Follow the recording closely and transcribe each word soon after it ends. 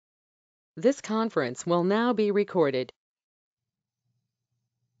This conference will now be recorded.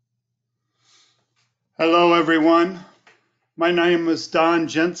 Hello, everyone. My name is Don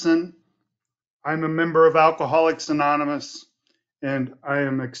Jensen. I'm a member of Alcoholics Anonymous, and I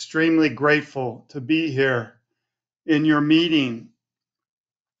am extremely grateful to be here in your meeting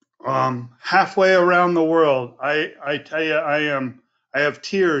halfway around the world. I tell you, I have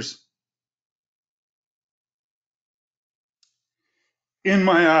tears in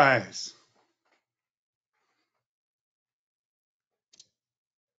my eyes.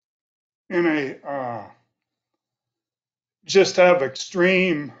 And I just have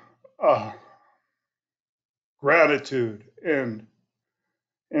extreme gratitude and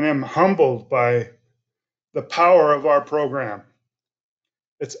am humbled by the power of our program.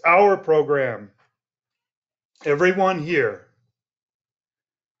 It's our program. Everyone here,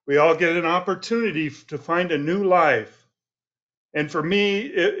 we all get an opportunity to find a new life. And for me,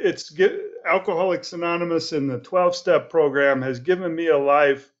 it's Alcoholics Anonymous and the 12-step program has given me a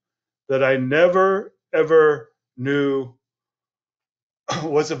life that I never, ever knew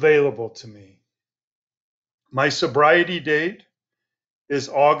was available to me. My sobriety date is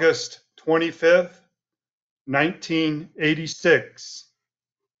August 25th, 1986.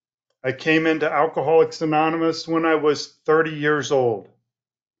 I came into Alcoholics Anonymous when I was 30 years old.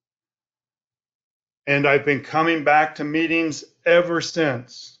 And I've been coming back to meetings ever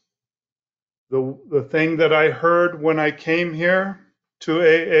since. The thing that I heard when I came here to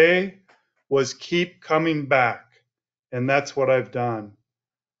AA was keep coming back. And that's what I've done.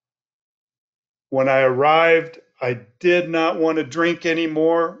 When I arrived, I did not want to drink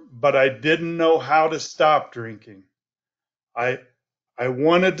anymore, but I didn't know how to stop drinking. I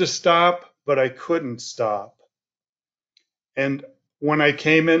wanted to stop, but I couldn't stop. And when I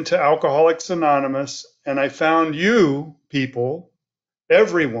came into Alcoholics Anonymous and I found you people,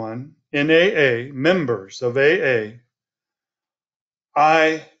 everyone in AA, members of AA,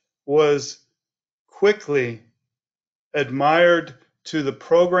 I was quickly admired to the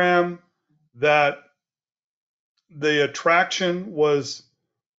program, that the attraction was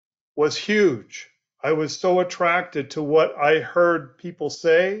huge. I was so attracted to what I heard people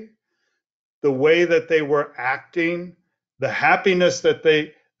say, the way that they were acting, the happiness that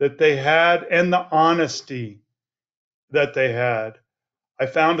they had, and the honesty that they had. I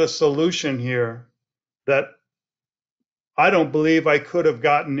found a solution here that I don't believe I could have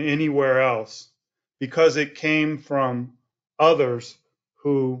gotten anywhere else, because it came from others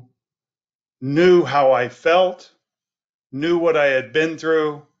who knew how I felt, knew what I had been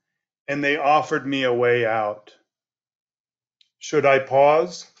through, and they offered me a way out. Should I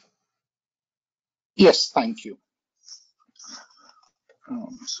pause? Yes, thank you.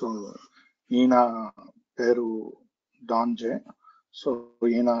 So, ఈయన పేరు don జే. So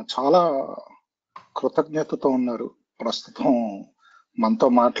ఈయన చాలా కృతజ్ఞతతో ఉన్నారు. ప్రస్తుతం మనతో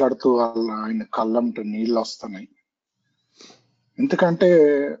మాట్లాడుతూ ఆయన కళ్ళంట నీళ్ళు వస్తున్నాయి. ఎందుకంటే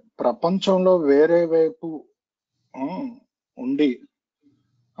ప్రపంచంలో వేరే వైపు ఉండి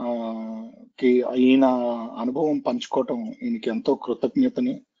ఈయన అనుభవం పంచుకోవటం ఈయనకి ఎంతో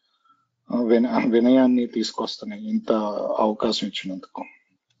కృతజ్ఞతని, వినయాన్ని తీసుకొస్తున్నాయి ఇంత అవకాశం ఇచ్చినందుకు.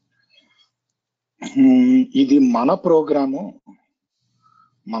 ఇది మన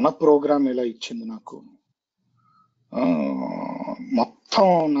ప్రోగ్రామ్ ఇలా ఇచ్చింది నాకు. మొత్తం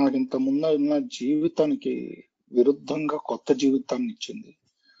నాకు ఇంత ముందు ఉన్న జీవితానికి విరుద్ధంగా కొత్త జీవితాన్ని ఇచ్చింది.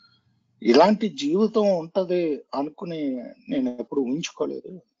 ఇలాంటి జీవితం ఉంటది అనుకుని నేను ఎప్పుడు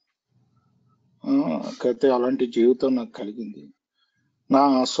ఊహించుకోలేదు. అయితే అలాంటి జీవితం నాకు కలిగింది. నా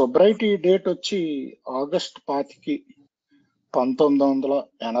సొబ్రైటీ డేట్ వచ్చి ఆగస్ట్ 5,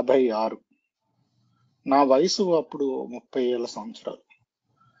 1986. నా వయసు అప్పుడు 30 సంవత్సరాలు.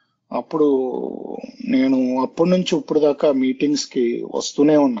 అప్పుడు నేను అప్పటి నుంచి ఇప్పుడు దాకా మీటింగ్స్ కి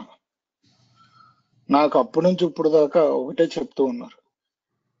వస్తూనే ఉన్నా. నాకు అప్పటి నుంచి ఇప్పుడు దాకా ఒకటే చెప్తూ ఉన్నారు,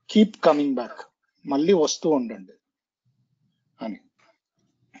 కీప్ కమింగ్ బ్యాక్, మళ్ళీ వస్తూ ఉండండి అని.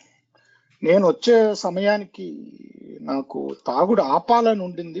 నేను వచ్చే సమయానికి నాకు తాగుడు ఆపాలని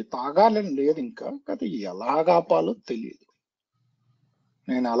ఉండింది, తాగాలని లేదు ఇంకా. కానీ ఎలాగ ఆపాలో తెలియదు,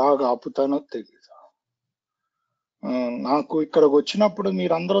 నేను ఎలాగ ఆపుతానో తెలియదు. నాకు ఇక్కడికి వచ్చినప్పుడు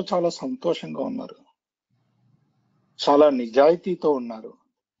మీరందరూ చాలా సంతోషంగా ఉన్నారు, చాలా నిజాయితీతో ఉన్నారు.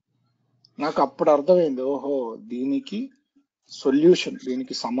 నాకు అప్పుడు అర్థమైంది, ఓహో దీనికి సొల్యూషన్,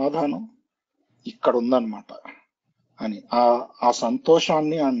 దీనికి సమాధానం ఇక్కడ ఉందన్నమాట అని. ఆ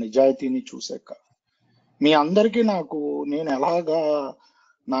సంతోషాన్ని, ఆ నిజాయితీని చూసాక మీ అందరికీ నేను ఎలాగా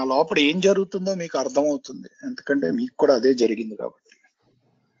నా లోపల ఏం జరుగుతుందో మీకు అర్థమవుతుంది. ఎందుకంటే మీకు కూడా అదే జరిగింది కాబట్టి.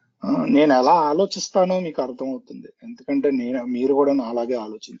 నేను ఎలా ఆలోచిస్తానో మీకు అర్థమవుతుంది, ఎందుకంటే మీరు కూడా అలాగే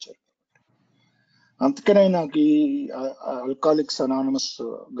ఆలోచించారు. అందుకనే నాకు ఈ ఆల్కహాలిక్స్ అనానిమస్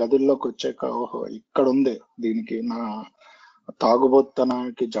గదుల్లోకి వచ్చాక ఓహో ఇక్కడ ఉంది దీనికి నా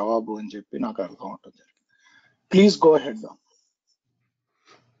తాగుబోతనానికి జవాబు అని చెప్పి నాకు అర్థం అవుతుంది. Please go head.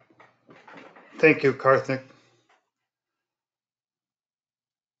 Thank you, Karthik.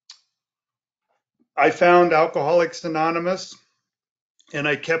 I found Alcoholics Anonymous and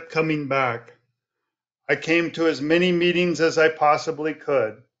I kept coming back. I came to as many meetings as I possibly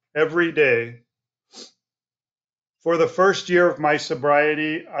could every day. For the first year of my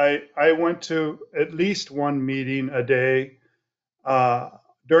sobriety, I went to at least one meeting a day.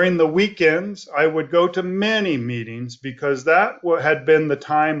 During the weekends, I would go to many meetings because that had been the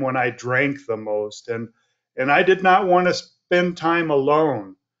time when I drank the most. And I did not want to spend time alone,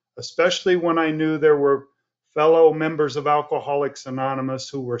 especially when I knew there were fellow members of Alcoholics Anonymous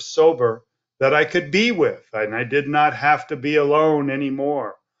who were sober that I could be with. And I did not have to be alone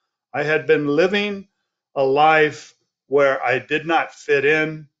anymore. I had been living a life where I did not fit in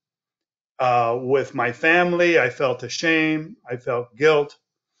with my family. I felt ashamed. I felt guilt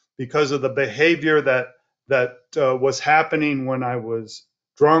because of the behavior that was happening when I was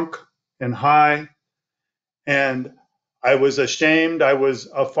drunk and high. And I was ashamed. I was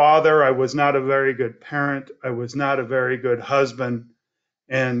a father. I was not a very good parent. I was not a very good husband.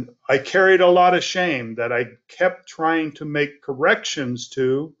 And I carried a lot of shame that I kept trying to make corrections to.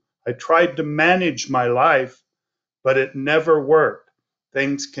 I tried to manage my life, but it never worked.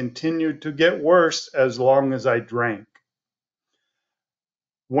 Things continued to get worse as long as I drank.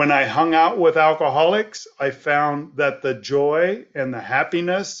 When I hung out with alcoholics, I found that the joy and the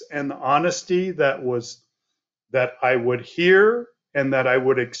happiness and the honesty that I would hear and that I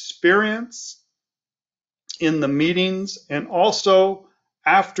would experience in the meetings and also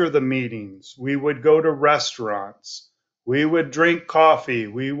after the meetings. We would go to restaurants. We would drink coffee.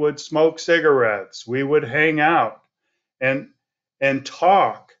 We would smoke cigarettes. We would hang out and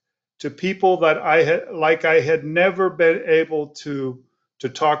talk to people that I had never been able to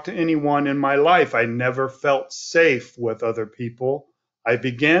talk to anyone in my life. I never felt safe with other people. I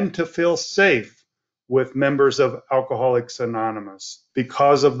began to feel safe with members of Alcoholics Anonymous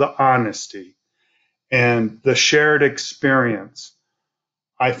because of the honesty and the shared experience.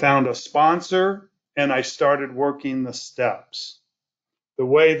 I found a sponsor and I started working the steps. The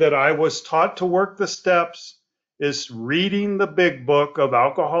way that I was taught to work the steps is reading the big book of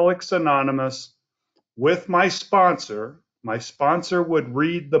Alcoholics Anonymous with my sponsor. My sponsor would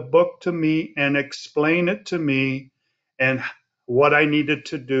read the book to me and explain it to me and what I needed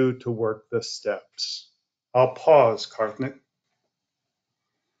to do to work the steps. I'll pause, Karthik.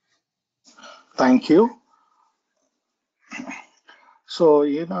 Thank you. So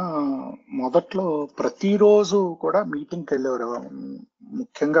ఈయన మొదట్లో ప్రతిరోజు కూడా మీటింగ్కి వెళ్ళేవారు.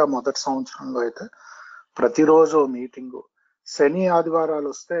 ముఖ్యంగా మొదటి సంవత్సరంలో అయితే ప్రతిరోజు మీటింగు. శని ఆదివారాలు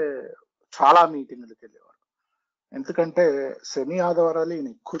వస్తే చాలా మీటింగులకు వెళ్ళేవారు. ఎందుకంటే శని ఆదివారాలు ఈయన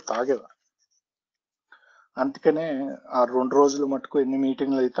ఎక్కువ తాగేవారు. అందుకనే ఆ 2 రోజులు మటుకు ఎన్ని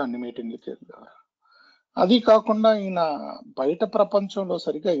మీటింగ్లు అయితే అన్ని మీటింగ్లకి వెళ్ళేవారు. అది కాకుండా ఈయన బయట ప్రపంచంలో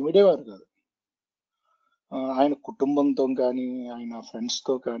సరిగ్గా ఇమిడేవారు కాదు. ఆయన కుటుంబంతో కానీ ఆయన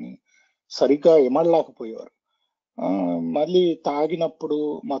ఫ్రెండ్స్తో కానీ సరిగ్గా ఇమడలేకపోయేవారు. మళ్ళీ తాగినప్పుడు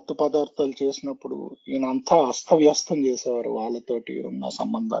మత్తు పదార్థాలు చేసినప్పుడు ఈయన అంతా అస్తవ్యస్తం చేసేవారు వాళ్ళతోటి ఉన్న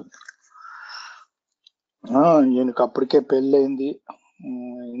సంబంధాలు. ఈయనకు అప్పటికే పెళ్ళయింది,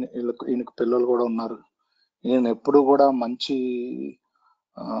 ఈయనకు పిల్లలు కూడా ఉన్నారు. ఈయన ఎప్పుడు కూడా మంచి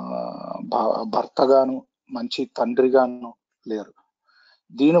భర్తగాను మంచి తండ్రిగాను లేరు.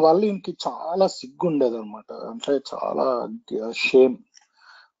 దీనివల్ల ఈయనకి చాలా సిగ్గు ఉండేది అనమాట. అంటే చాలా షేమ్,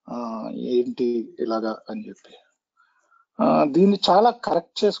 ఏంటి ఇలాగా అని చెప్పి. దీన్ని చాలా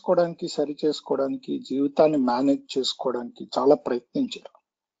కరెక్ట్ చేసుకోవడానికి, సరి చేసుకోవడానికి, జీవితాన్ని మేనేజ్ చేసుకోవడానికి చాలా ప్రయత్నించారు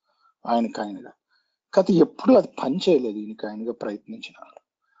ఆయనగా. కాకపోతే ఎప్పుడు అది పని చేయలేదు ఈయనకి. ఆయనగా ప్రయత్నించిన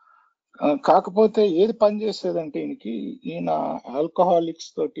కాకపోతే ఏది పని చేసేదంటే ఈయన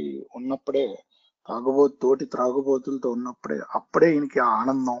ఆల్కహాలిక్స్ తోటి ఉన్నప్పుడే, తోటి త్రాగుబోతులతో ఉన్నప్పుడే అప్పుడే ఈయనకి ఆ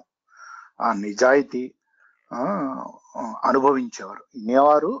ఆనందం, ఆ నిజాయితీ అనుభవించేవారు.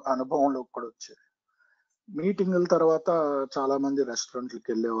 వినేవారు, అనుభవంలోకి కూడా వచ్చేది. మీటింగుల తర్వాత చాలా మంది రెస్టారెంట్లకు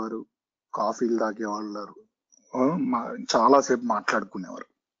వెళ్ళేవారు, కాఫీలు తాగేవాళ్ళు, చాలాసేపు మాట్లాడుకునేవారు.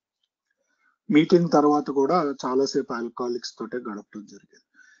 మీటింగ్ తర్వాత కూడా చాలాసేపు ఆల్కహాలిక్స్ తోటే గడపడం జరిగేది.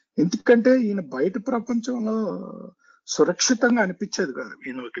 ఎందుకంటే ఈయన బయట ప్రపంచంలో సురక్షితంగా అనిపించేది కాదు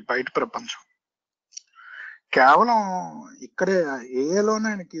ఈయనకి. బయట ప్రపంచం కేవలం ఇక్కడే ఏలోనే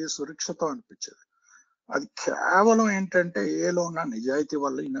ఆయనకి సురక్షితం అనిపించేది. అది కేవలం ఏంటంటే ఏలో ఉన్న నిజాయితీ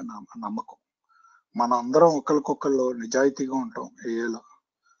వల్ల ఈయన నమ్మకం. మన అందరం ఒకరికొకళ్ళు నిజాయితీగా ఉంటాం ఏలో.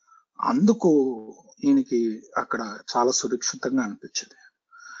 అందుకు ఈయనకి అక్కడ చాలా సురక్షితంగా అనిపించింది.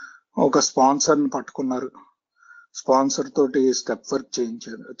 ఒక స్పాన్సర్ని పట్టుకున్నారు, స్పాన్సర్ తోటి స్టెప్ వర్క్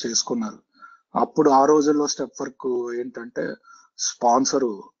చేసుకున్నారు. అప్పుడు ఆ రోజుల్లో స్టెప్ వర్క్ ఏంటంటే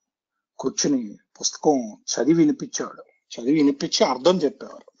స్పాన్సరు కూర్చుని పుస్తకం చదివి వినిపించి అర్థం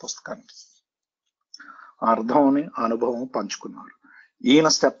చెప్పేవారు పుస్తకానికి. అర్థం అనుభవం పంచుకున్నారు. ఈయన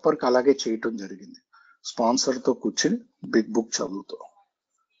స్టెప్ వర్క్ అలాగే చేయటం జరిగింది, స్పాన్సర్ తో కూర్చుని బిగ్ బుక్ చదువుతూ.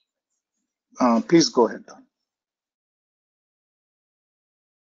 Please go head.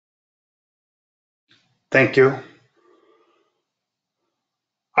 Thank you.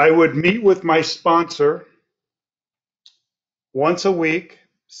 I would meet with my sponsor once a week,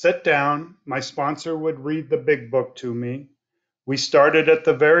 sit down. My sponsor would read the big book to me. We started at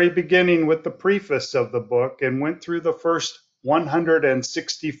the very beginning with the preface of the book and went through the first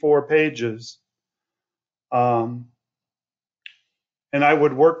 164 pages. And I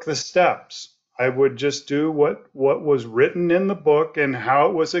would work the steps. I would just do what was written in the book and how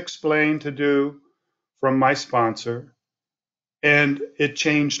it was explained to do from my sponsor. And it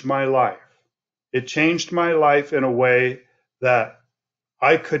changed my life. It changed my life in a way that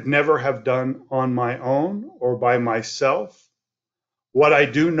I could never have done on my own or by myself. What I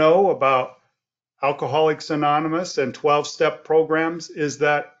do know about Alcoholics Anonymous and 12-step programs is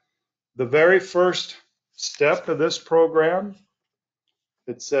that the very first step of this program,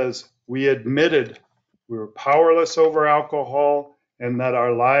 it says, we admitted we were powerless over alcohol and that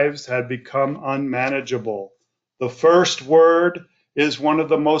our lives had become unmanageable. The first word is one of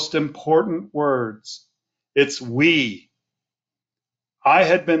the most important words. It's we. I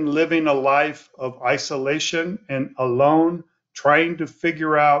had been living a life of isolation and alone, trying to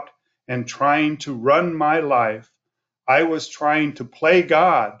figure out and trying to run my life. I was trying to play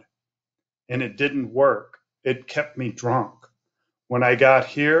God, and it didn't work. It kept me drunk. When I got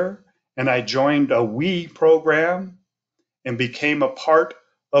here and I joined a we program and became a part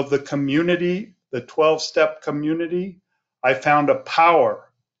of the community, the 12-step community, I found a power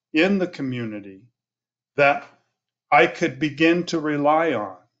in the community that I could begin to rely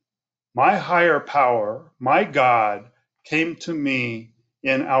on. My higher power, my God, came to me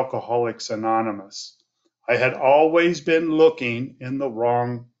in Alcoholics Anonymous. I had always been looking in the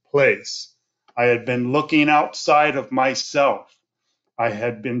wrong place. I had been looking outside of myself. I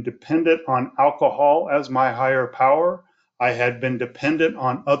had been dependent on alcohol as my higher power. I had been dependent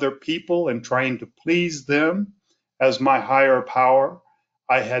on other people and trying to please them as my higher power.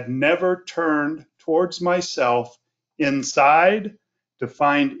 I had never turned towards myself inside to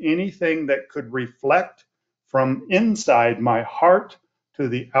find anything that could reflect from inside my heart to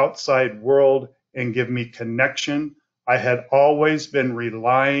the outside world and give me connection. I had always been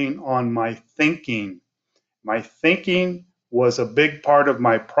relying on my thinking. My thinking was a big part of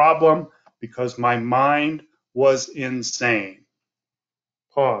my problem because my mind was insane.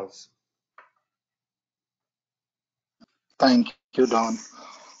 Pause. Thank you don.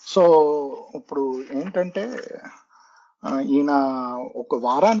 So ఇప్పుడు ఏంటంటే ఈయన ఒక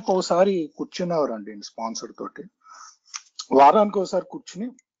వారానికి ఒకసారి కూర్చునేవారండి sponsor తోటి. వారానికి ఒకసారి కూర్చుని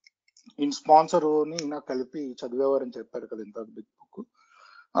ఈయన స్పాన్సర్ని ఈయన కలిపి చదివేవారని చెప్పారు కదా ఇంత బిగ్ బుక్.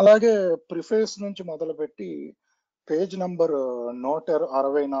 అలాగే ప్రిఫేస్ నుంచి మొదలుపెట్టి పేజ్ నంబర్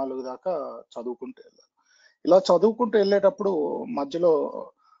 164 దాకా చదువుకుంటూ వెళ్ళారు. ఇలా చదువుకుంటూ వెళ్ళేటప్పుడు మధ్యలో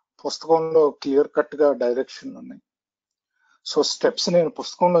పుస్తకంలో క్లియర్ కట్ గా డైరెక్షన్ ఉన్నాయి. సో స్టెప్స్ నేను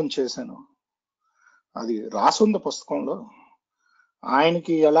పుస్తకంలో చేశాను, అది రాసుంది పుస్తకంలో.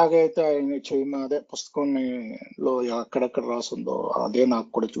 ఆయనకి ఎలాగైతే ఆయన అదే పుస్తకంలో ఎక్కడెక్కడ రాసుందో అదే నాకు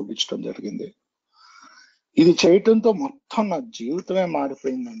కూడా చూపించడం జరిగింది. ఇది చేయటంతో మొత్తం నా జీవితమే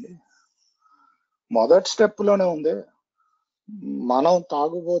మారిపోయిందండి. మొదటి స్టెప్ లోనే ఉంది, మనం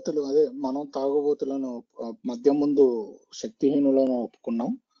తాగుబోతులను మద్యం ముందు శక్తిహీనులను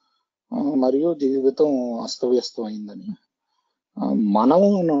ఒప్పుకున్నాం మరియు జీవితం అస్తవ్యస్తం అయిందని. మనము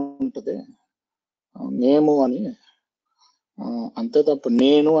అని ఉంటది, మేము అని, అంతే తప్ప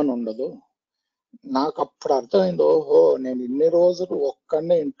నేను అని ఉండదు. నాకు అప్పుడు అర్థమైంది, ఓహో నేను ఇన్ని రోజులు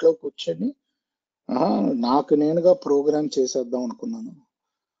ఒక్కడే ఇంట్లో కూర్చొని నాకు నేనుగా ప్రోగ్రామ్ చేసేద్దాం అనుకున్నాను.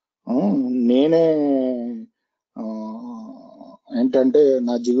 నేనే ఏంటంటే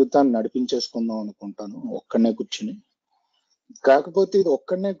నా జీవితాన్ని నడిపించేసుకుందాం అనుకుంటాను ఒక్కడనే కూర్చుని. కాకపోతే ఇది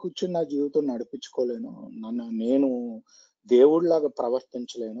ఒక్కడనే కూర్చుని నా జీవితం నడిపించుకోలేను, నేను దేవుడిలాగా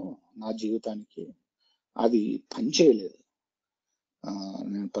ప్రవర్తించలేను నా జీవితానికి, అది పని చేయలేదు.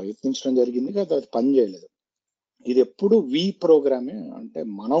 నేను ప్రయత్నించడం జరిగింది కదా, అది పని చేయలేదు. ఇది ఎప్పుడు వి ప్రోగ్రామే, అంటే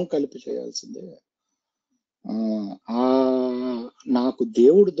మనం కలిపి చేయాల్సిందే. నాకు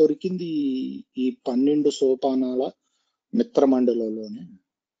దేవుడు దొరికింది ఈ 12 సోపానాల మిత్రమండలిలోనే.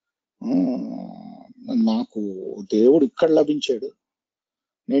 నాకు దేవుడు ఇక్కడ లభించాడు.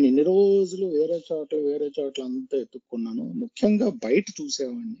 నేను ఇన్ని రోజులు వేరే చోట్ల అంతా ఎత్తుక్కున్నాను. ముఖ్యంగా బయట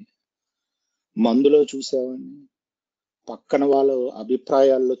చూసేవాడిని, మందులో చూసేవాడిని, పక్కన వాళ్ళ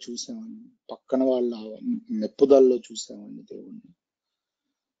అభిప్రాయాల్లో చూసేవాడిని, పక్కన వాళ్ళ మెప్పుదల్లో చూసేవాడిని దేవుణ్ణి.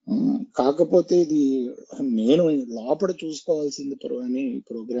 కాకపోతే ఇది నేను లోపల చూసుకోవాల్సింది అని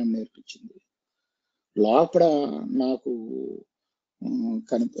ప్రోగ్రాం నేర్పించింది. లోపల నాకు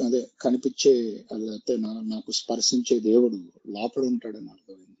కనిపించే లేకపోతే నాకు స్పర్శించే దేవుడు లోపల ఉంటాడని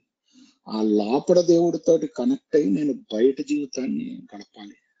అర్థమైంది. ఆ లోపల దేవుడితోటి కనెక్ట్ అయ్యి నేను బయట జీవితాన్ని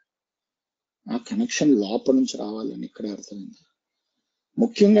గడపాలి. ఆ కనెక్షన్ లోపల నుంచి రావాలని ఇక్కడే అర్థమైంది.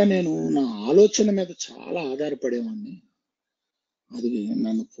 ముఖ్యంగా నేను నా ఆలోచన మీద చాలా ఆధారపడేవాడిని. అది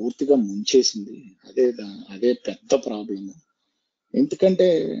నన్ను పూర్తిగా ముంచేసింది. అదే పెద్ద ప్రాబ్లం. ఎందుకంటే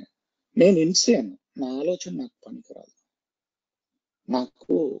నేను ఇన్సేన్, నా ఆలోచన నాకు పనికిరాదు.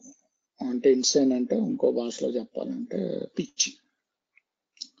 నాకు అంటే ఇన్సేన్ అంటే ఇంకో భాషలో చెప్పాలంటే పిచ్చి.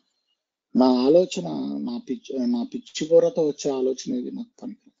 నా ఆలోచన నా పిచ్చి బుర్రతో వచ్చే ఆలోచన ఇది నాకు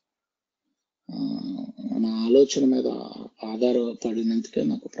పనికిరాదు. నా ఆలోచన మీద ఆధారపడినందుకే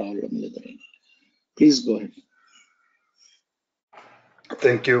నాకు ప్రాబ్లం లేదు. Please go head.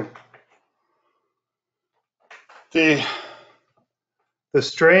 Thank you. The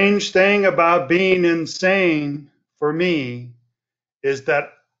strange thing about being insane for me is that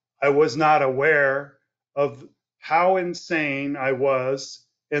I was not aware of how insane I was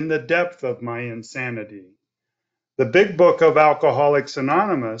in the depth of my insanity. The big book of Alcoholics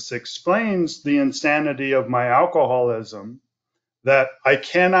Anonymous explains the insanity of my alcoholism, that I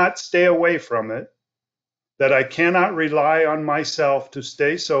cannot stay away from it, that I cannot rely on myself to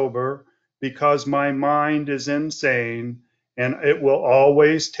stay sober because my mind is insane and it will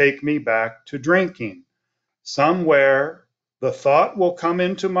always take me back to drinking. Somewhere the thought will come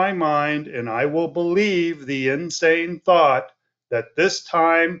into my mind and I will believe the insane thought that this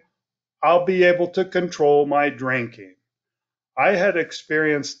time I'll be able to control my drinking. I had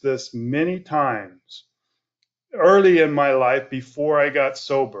experienced this many times early in my life before I got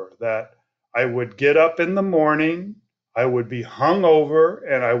sober, that I would get up in the morning, I would be hungover,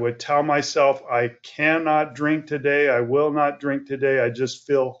 and I would tell myself, I cannot drink today, I will not drink today, I just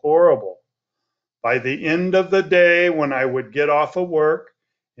feel horrible. By the end of the day, when I would get off of work,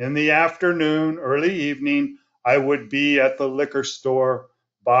 in the afternoon, early evening, I would be at the liquor store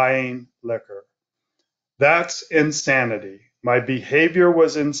buying liquor. That's insanity. My behavior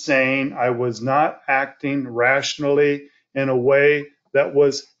was insane. I was not acting rationally in a way that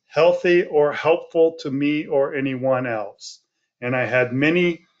was healthy or helpful to me or anyone else. And I had many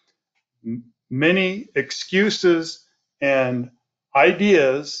excuses and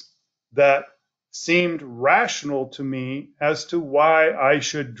ideas that seemed rational to me as to why I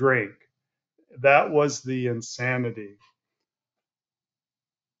should drink. That was the insanity.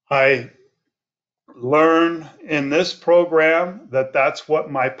 I learn in this program that that's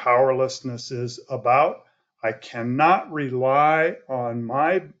what my powerlessness is about. I cannot rely on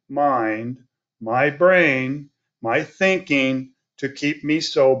my mind, my brain, my thinking to keep me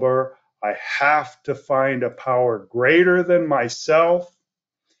sober. I have to find a power greater than myself,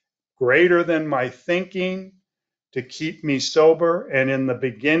 greater than my thinking, to keep me sober. And in the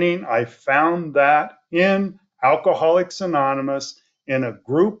beginning, I found that in Alcoholics Anonymous, in a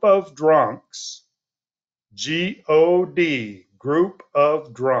group of drunks. GOD, group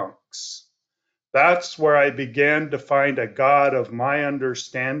of drunks. That's where I began to find a God of my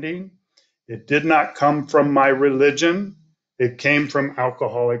understanding. It did not come from my religion. It came from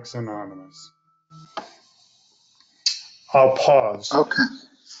Alcoholics Anonymous. I'll pause. Okay,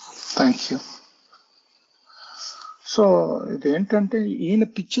 thank you. So ఇదేంటంటే ఈయన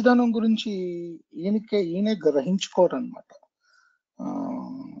పిచ్చిదనం గురించి ఈయనే గ్రహించుకోరు అనమాట.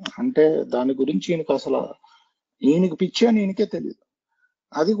 అంటే దాని గురించి ఈయనకి పిచ్చి అని ఈయనకే తెలియదు.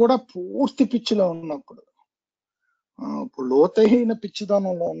 అది కూడా పూర్తి పిచ్చిలో ఉన్నప్పుడు, ఇప్పుడు లోతైన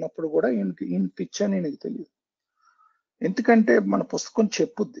పిచ్చిదనంలో ఉన్నప్పుడు కూడా ఈయన పిచ్చి అని ఈయనకి తెలియదు. ఎందుకంటే మన పుస్తకం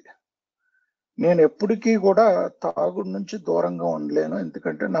చెప్పుద్ది, నేను ఎప్పటికీ కూడా తాగుడు నుంచి దూరంగా ఉండలేను,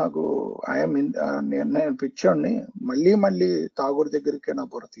 ఎందుకంటే నాకు నేను పిచ్చాడిని, మళ్ళీ మళ్ళీ తాగుడు దగ్గరికే నా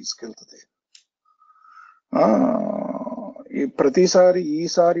బుర్ర తీసుకెళ్తుంది.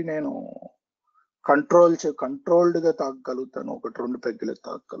 ఈసారి నేను కంట్రోల్డ్ గా తాగగలుగుతాను, 1-2 పెగ్గులు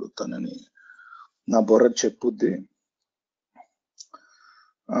తాగగలుగుతానని నా బుర్ర చెప్పుద్ది.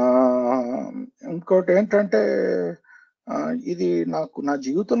 ఇంకోటి ఏంటంటే ఇది నా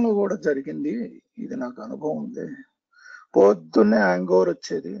జీవితంలో కూడా జరిగింది, ఇది నాకు అనుభవం ఉంది. పొద్దున్నే హ్యాంగ్ ఓవర్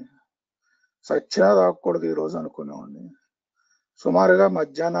వచ్చేది, సచ్చినా తాగకూడదు ఈరోజు అనుకునేవాడిని. సుమారుగా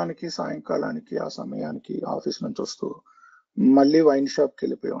మధ్యాహ్నానికి సాయంకాలానికి ఆ సమయానికి ఆఫీస్ నుంచి వస్తూ మళ్ళీ వైన్ షాప్కి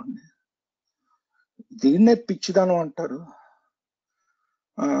వెళ్ళిపోయేవాడిని. దీన్నే పిచ్చిదనం అంటారు.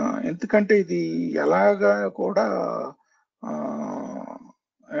 ఎందుకంటే ఇది ఎలాగా కూడా ఆ,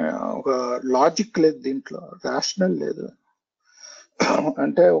 ఒక లాజిక్ లేదు, దీంట్లో రేషనల్ లేదు.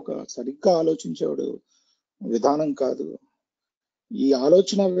 అంటే ఒక సరిగ్గా ఆలోచించేవాడు విధానం కాదు. ఈ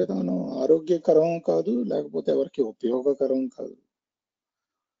ఆలోచన విధానం ఆరోగ్యకరం కాదు, లేకపోతే ఎవరికి ఉపయోగకరం కాదు.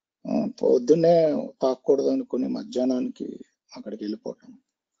 పొద్దున్నే తాకూడదు అనుకుని మధ్యాహ్నానికి అక్కడికి వెళ్ళిపోవటం.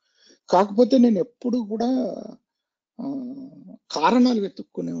 కాకపోతే నేను ఎప్పుడు కూడా కారణాలు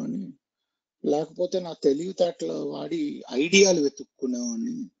వెతుక్కునేవాడిని, లేకపోతే నా తెలివితేటలు వాడి ఐడియాలు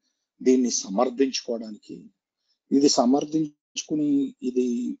వెతుక్కునేవాడిని దీన్ని సమర్థించుకోవడానికి. ఇది సమర్థించుకుని ఇది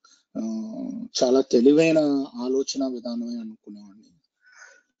చాలా తెలివైన ఆలోచన విధానమే అనుకునేవాడిని.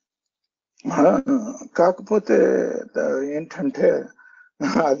 కాకపోతే ఏంటంటే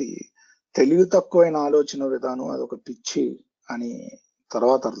అది తెలివి తక్కువైన ఆలోచన విధానం, అదొక పిచ్చి అని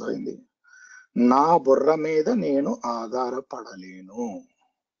తర్వాత అర్థమైంది. నా బుర్ర మీద నేను ఆధారపడలేను.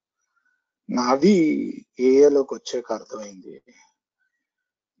 నాది ఏలోకి వచ్చాక అర్థమైంది.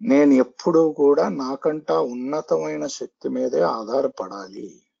 నేను ఎప్పుడూ కూడా నాకంటా ఉన్నతమైన శక్తి మీదే ఆధారపడాలి.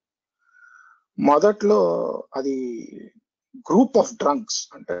 మొదట్లో అది గ్రూప్ ఆఫ్ డ్రంక్స్,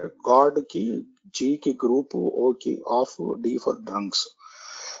 అంటే గాడ్ కి జీకి group, ఓకి of, D for డ్రంక్స్.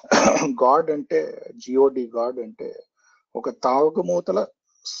 God అంటే జిఓడి, గాడ్ అంటే ఒక తాగుమూతల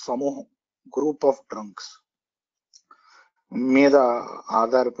సమూహం, గ్రూప్ ఆఫ్ డ్రంక్స్ మీద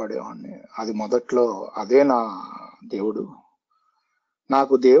ఆధారపడేవాడిని. అది మొదట్లో అదే నా దేవుడు.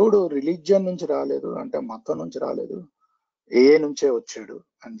 నాకు దేవుడు రిలీజియన్ నుంచి రాలేదు, అంటే మతం నుంచి రాలేదు, ఏ నుంచే వచ్చాడు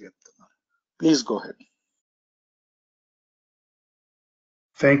అని చెప్తున్నారు. Please go head.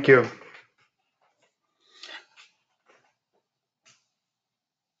 Thank you.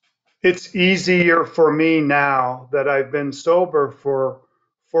 It's easier for me now that I've been sober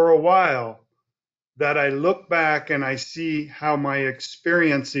for a while, that I look back and I see how my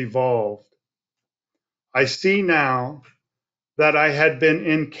experience evolved. I see now that I had been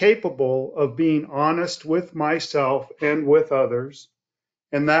incapable of being honest with myself and with others,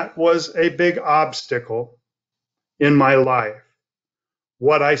 and that was a big obstacle in my life.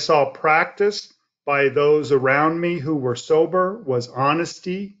 What I saw practiced by those around me who were sober was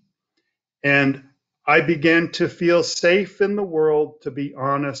honesty, and I began to feel safe in the world to be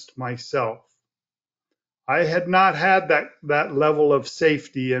honest myself. I had not had that level of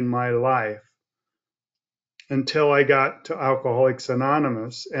safety in my life until I got to Alcoholics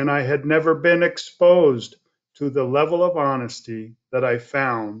Anonymous, and I had never been exposed to the level of honesty that I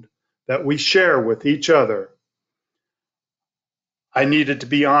found that we share with each other. I needed to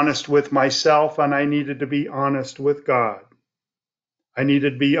be honest with myself, and I needed to be honest with God. I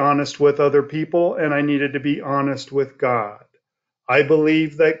needed to be honest with other people, and I needed to be honest with God. I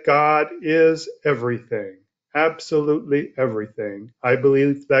believe that God is everything, absolutely everything. I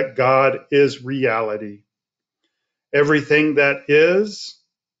believe that God is reality. Everything that is,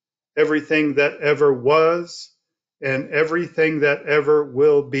 everything that ever was, and everything that ever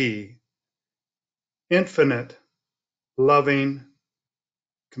will be. Infinite, loving,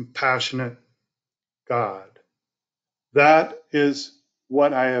 compassionate God. That is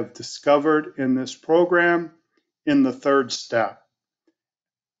what I have discovered in this program in the third step.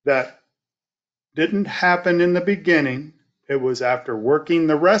 That didn't happen in the beginning. It was after working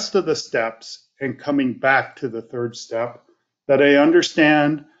the rest of the steps and coming back to the third step that I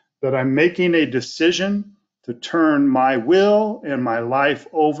understand that I'm making a decision to turn my will and my life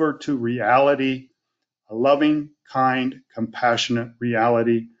over to reality, a loving, kind, compassionate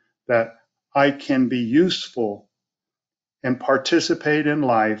reality, that I can be useful and participate in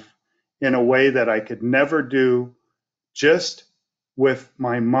life in a way that I could never do just with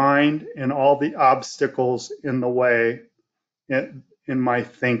my mind and all the obstacles in the way in my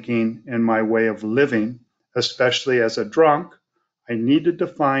thinking and my way of living, especially as a drunk. I needed to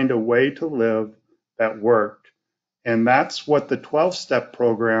find a way to live that worked. And that's what the 12-step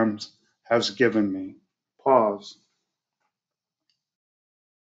programs has given me. Pause.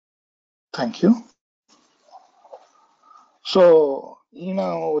 Thank you. So ఈయన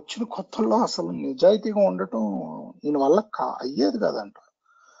వచ్చిన కొత్తల్లో అసలు నిజాయితీగా ఉండటం ఈయన వల్ల అయ్యేది కదంట.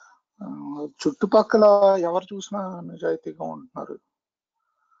 చుట్టుపక్కల ఎవరు చూసినా నిజాయితీగా ఉంటున్నారు.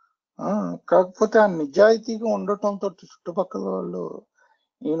 కాకపోతే ఆ నిజాయితీగా ఉండటంతో చుట్టుపక్కల వాళ్ళు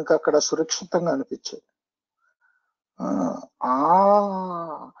ఈయనకి అక్కడ సురక్షితంగా అనిపించేది. ఆ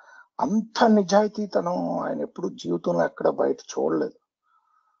అంత నిజాయితీతనం ఆయన ఎప్పుడు జీవితంలో ఎక్కడ బయట చూడలేదు.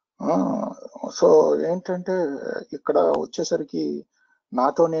 సో ఏంటంటే ఇక్కడ వచ్చేసరికి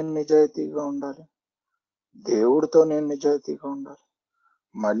నాతో నేను నిజాయితీగా ఉండాలి, దేవుడితో నేను నిజాయితీగా ఉండాలి,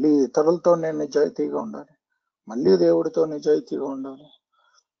 మళ్ళీ ఇతరులతో నేను నిజాయితీగా ఉండాలి, మళ్ళీ దేవుడితో నిజాయితీగా ఉండాలి.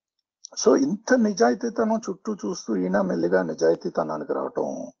 సో ఇంత నిజాయితీతనం చుట్టూ చూస్తూ ఈయన మెల్లిగా నిజాయితీతనానికి రావటం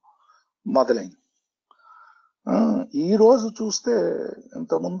మొదలైంది. ఈ రోజు చూస్తే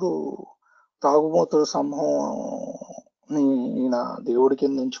ఇంతకుముందు తాగుబోతుల సమూహాన్ని ఈయన దేవుడి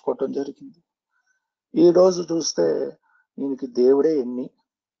కింద ఎంచుకోవటం జరిగింది. ఈ రోజు చూస్తే ఈయనకి దేవుడే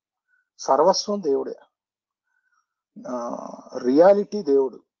సర్వస్వం దేవుడే, రియాలిటీ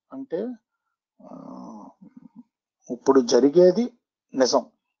దేవుడు. అంటే ఇప్పుడు జరిగేది నిజం.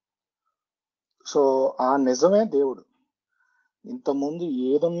 సో ఆ నిజమే దేవుడు. ఇంతకుముందు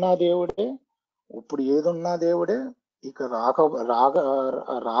ఏదున్నా దేవుడే, ఇప్పుడు ఏదున్నా దేవుడే, ఇక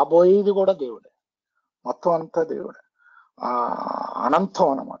రాబోయేది కూడా దేవుడే, మొత్తం అంతా దేవుడే. అనంతం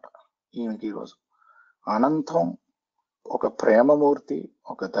అన్నమాట ఈయనకి ఈరోజు. అనంతం, ఒక ప్రేమమూర్తి,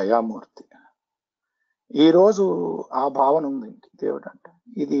 ఒక దయామూర్తి. ఈరోజు ఆ భావన ఉంది దేవుడు అంటే.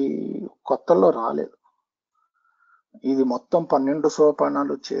 ఇది కొత్తలో రాలేదు. ఇది మొత్తం 12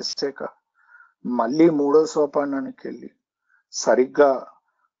 సోపానాలు చేసాక మళ్ళీ 3వ సోపానానికి వెళ్ళి సరిగ్గా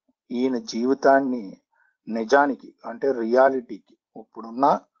ఈయన జీవితాన్ని నిజానికి అంటే రియాలిటీకి, ఇప్పుడున్న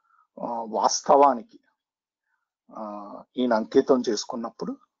వాస్తవానికి ఈయన అంకితం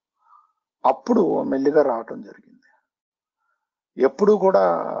చేసుకున్నప్పుడు అప్పుడు మెల్లిగా రావటం జరిగింది. ఎప్పుడు కూడా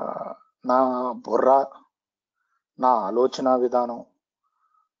నా బుర్ర, నా ఆలోచన విధానం,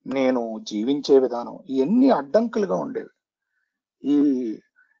 నేను జీవించే విధానం ఇవన్నీ అడ్డంకులుగా ఉండేవి ఈ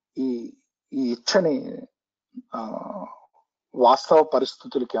ఈ ఈ ఇచ్చని వాస్తవ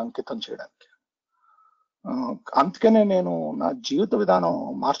పరిస్థితులకి అంకితం చేయడానికి. అందుకనే నేను నా జీవిత విధానం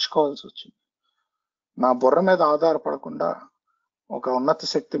మార్చుకోవాల్సి వచ్చింది. నా బుర్ర మీద ఆధారపడకుండా ఒక ఉన్నత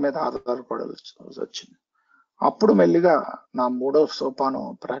శక్తి మీద ఆధారపడాల్సి వచ్చింది. అప్పుడు మెల్లిగా నా 3వ సోపానం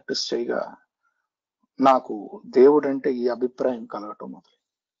ప్రాక్టీస్ చేయగా నాకు దేవుడు అంటే ఈ అభిప్రాయం కలగటం మొదలు.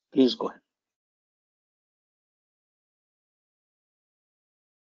 Please go ahead.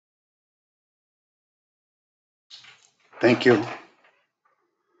 Thank you.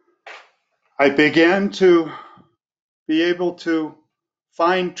 I began to be able to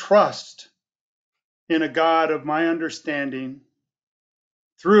find trust in a God of my understanding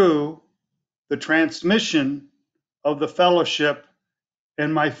through the transmission of the fellowship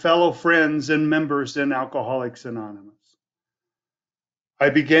and my fellow friends and members in Alcoholics Anonymous. I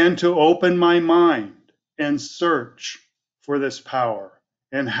began to open my mind and search for this power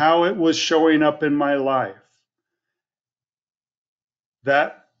and how it was showing up in my life. That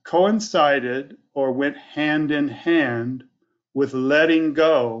coincided or went hand in hand with letting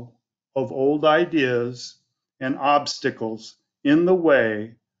go of old ideas and obstacles in the way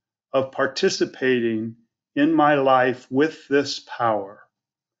of participating in my life with this power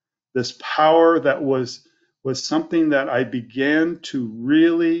that was something that I began to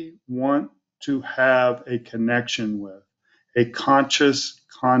really want to have a connection with, a conscious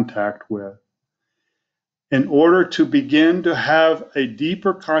contact with. In order to begin to have a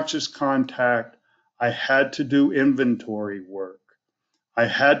deeper conscious contact, I had to do inventory work. I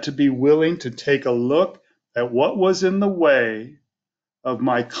had to be willing to take a look at what was in the way of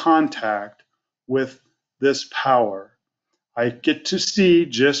my contact with this power. I get to see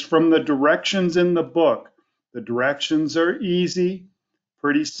just from the directions in the book. The directions are easy,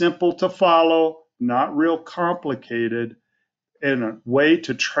 pretty simple to follow, not real complicated, and a way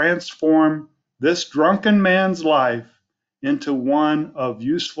to transform this drunken man's life into one of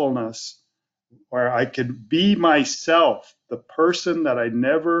usefulness, where I could be myself, the person that I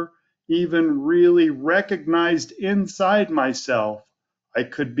never even really recognized inside myself. I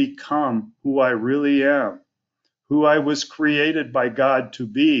could become who I really am, who I was created by God to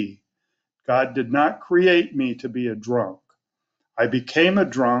be. God did not create me to be a drunk. I became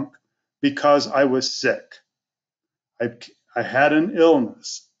a drunk because I was sick. I had an illness,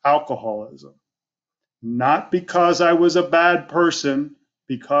 alcoholism. Not because I was a bad person,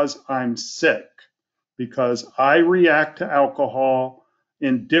 because I'm sick. Because I react to alcohol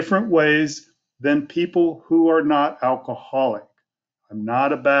in different ways than people who are not alcoholic. I'm not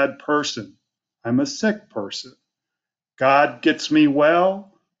a bad person. I'm a sick person. God gets me well,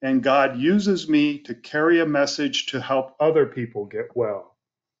 and God uses me to carry a message to help other people get well.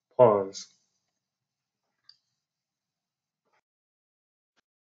 Pause.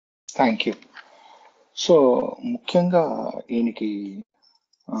 Thank you. So ముఖ్యంగా ఈయనకి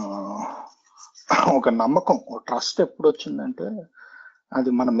ఒక నమ్మకం, ఒక trust ఎప్పుడు వచ్చిందంటే అది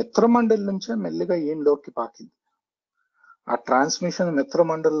మన మిత్రమండలి నుంచే మెల్లిగా ఈయనలోకి పాకింది. ఆ ట్రాన్స్మిషన్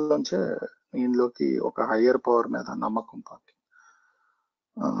మిత్రమండలిలోంచే ఈయనలోకి ఒక హయ్యర్ పవర్ మీద నమ్మకం పాకి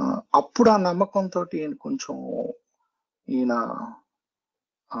అప్పుడు ఆ నమ్మకంతో ఈయన కొంచెం ఈయన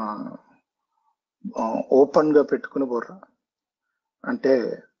ఓపెన్ గా పెట్టుకుని బుర్ర అంటే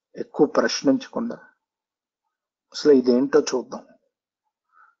ఎక్కువ ప్రశ్నించకుండా అసలు ఇదేంటో చూద్దాం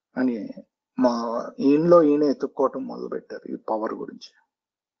అని మా ఈయనలో ఈయన ఎత్తుక్కోవటం మొదలు పెట్టారు ఈ పవర్ గురించి.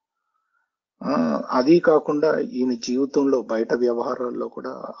 అది కాకుండా ఈయన జీవితంలో బయట వ్యవహారాల్లో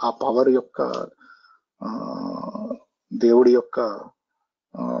కూడా ఆ పవర్ యొక్క దేవుడి యొక్క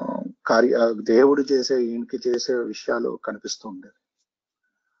దేవుడు చేసే ఈయనకి చేసే విషయాలు కనిపిస్తూ ఉండేది.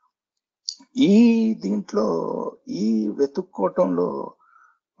 ఈ దీంట్లో ఈ వెతుక్కోవటంలో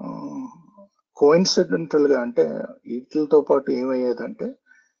కోయిన్సిడెంటల్ గా అంటే వీటితో పాటు ఏమయ్యేదంటే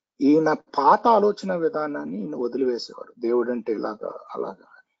ఈయన పాత ఆలోచన విధానాన్ని ఈయన వదిలివేసేవారు. దేవుడు అంటే ఇలాగా అలాగా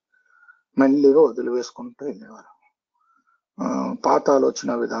మెల్లిగా వదిలివేసుకుంటూ వెళ్ళేవారు. పాత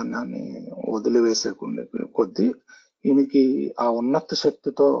ఆలోచన విధానాన్ని వదిలివేసే కొద్దీ ఈయనకి ఆ ఉన్నత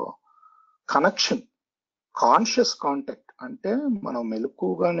శక్తితో కనెక్షన్, కాన్షియస్ కాంటాక్ట్ అంటే మనం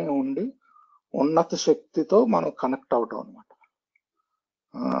మెలకుగానే ఉండి ఉన్నత శక్తితో మనం కనెక్ట్ అవటం అనమాట.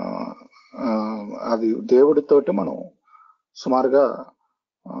 అది దేవుడితోటి మనం సుమారుగా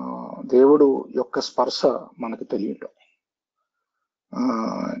దేవుడు యొక్క స్పర్శ మనకు తెలియటం.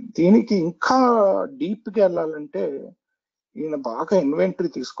 దీనికి ఇంకా డీప్గా వెళ్ళాలంటే ఈయన బాగా ఇన్వెంటరీ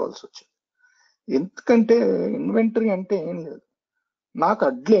తీసుకోవాల్సి వచ్చింది. ఎందుకంటే ఇన్వెంటరీ అంటే ఏం లేదు, నాకు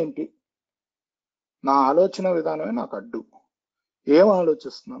అడ్లేంటి, నా ఆలోచన విధానమే నాకు అడ్డు, ఏం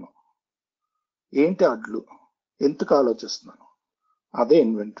ఆలోచిస్తున్నాను, ఏంటి అడ్లు, ఎందుకు ఆలోచిస్తున్నాను, అదే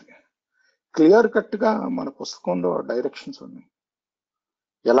ఇన్వెంటరీ. క్లియర్ కట్ గా మన పుస్తకంలో డైరెక్షన్స్ ఉన్నాయి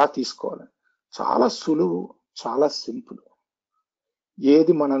ఎలా తీసుకోవాలి. చాలా సులువు, చాలా సింపుల్.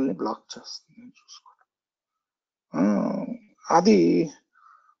 ఏది మనల్ని బ్లాక్ చేస్తుంది చూసుకోవడం. అది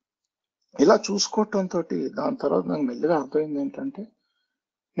ఇలా చూసుకోవటంతో దాని తర్వాత నాకు మెల్లిగా అర్థమైంది ఏంటంటే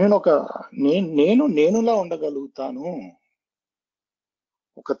నేనులా ఉండగలుగుతాను,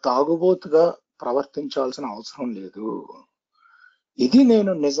 ఒక తాగుబోతుగా ప్రవర్తించాల్సిన అవసరం లేదు. ఇది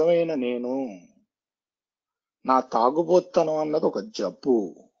నేను నిజమైన నేను. నా తాగుబోతనం అన్నది ఒక జబ్బు.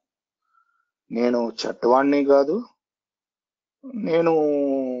 నేను చెడ్డవాణ్ణి కాదు. నేను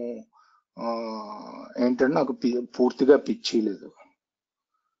ఏంటంటే నాకు పూర్తిగా పిచ్చి లేదు.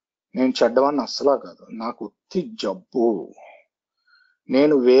 నేను చెడ్డవాణ్ణి అస్సలా కాదు. నాకు ఉత్తి జబ్బు.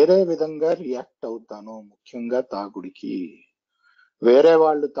 నేను వేరే విధంగా రియాక్ట్ అవుతాను, ముఖ్యంగా తాగుడికి. వేరే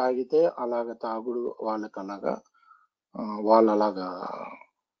వాళ్ళు తాగితే అలాగ తాగుడు వాళ్ళకి అలాగా వాళ్ళు అలాగా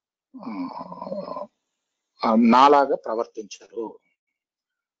నాలాగా ప్రవర్తించరు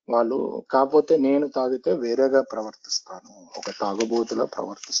వాళ్ళు. కాకపోతే నేను తాగితే వేరేగా ప్రవర్తిస్తాను, ఒక తాగుబోతులా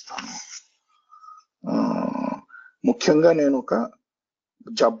ప్రవర్తిస్తాను. ముఖ్యంగా నేను ఒక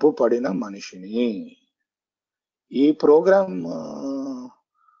జబ్బు పడిన మనిషిని. ఈ ప్రోగ్రాం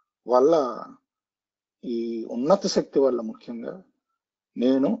వల్ల, ఈ ఉన్నత శక్తి వల్ల ముఖ్యంగా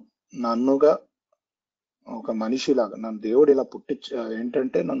నేను నన్నుగా ఒక మనిషిలాగా, నన్ను దేవుడు ఇలా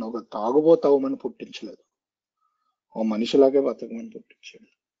ఏంటంటే నన్ను ఒక తాగుబోతావమని పుట్టించలేదు, ఒక మనిషిలాగే బతకమని పుట్టించాడు.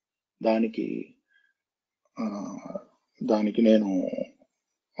 దానికి నేను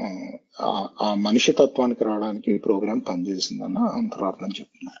ఆ మనిషి తత్వానికి రావడానికి ఈ ప్రోగ్రాం పనిచేసిందన్న అంతరార్థం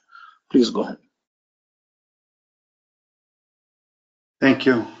చెప్తున్నారు. Please go head. Thank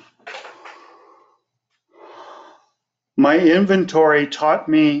you. My inventory taught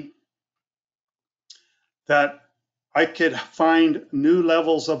me that I could find new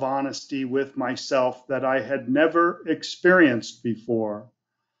levels of honesty with myself that I had never experienced before.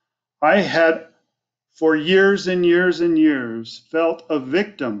 I had, for years and years and years, felt a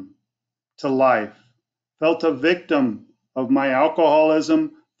victim to life, felt a victim of my alcoholism,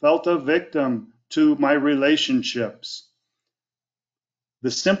 felt a victim to my relationships.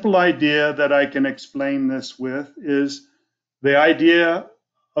 The simple idea that I can explain this with is the idea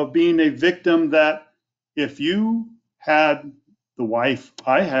of being a victim that if you had the wife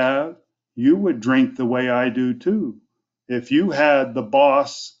I have, you would drink the way I do too. If you had the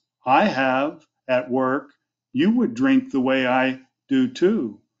boss I have at work, you would drink the way I do too.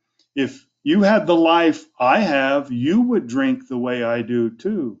 If you had the life I have, you would drink the way I do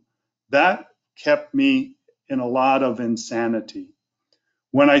too. That kept me in a lot of insanity.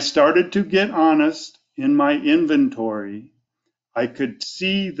 When I started to get honest in my inventory, I could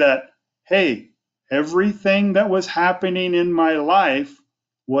see that, hey, everything that was happening in my life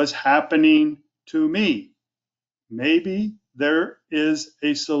was happening to me. Maybe there is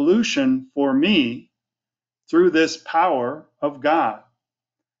a solution for me through this power of God.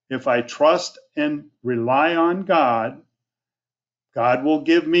 If I trust and rely on God, God will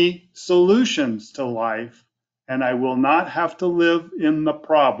give me solutions to life, and I will not have to live in the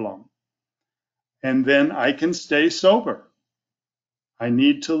problem. And then I can stay sober. I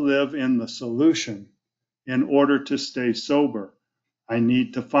need to live in the solution in order to stay sober. I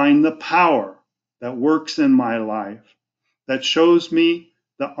need to find the power that works in my life, that shows me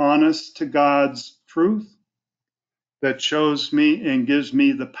the honest to God's truth, that shows me and gives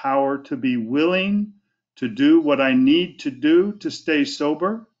me the power to be willing to do what I need to do to stay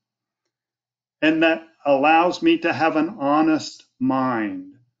sober, and that allows me to have an honest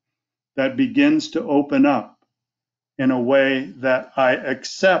mind that begins to open up in a way that I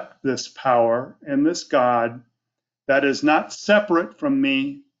accept this power and this God that is not separate from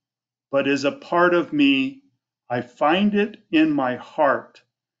me, but is a part of me. I find it in my heart,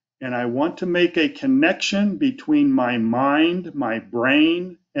 and I want to make a connection between my mind, my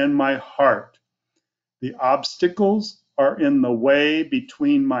brain, and my heart. The obstacles are in the way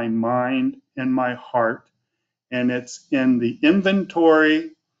between my mind and my heart, and it's in the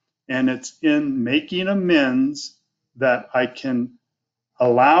inventory and it's in making amends that I can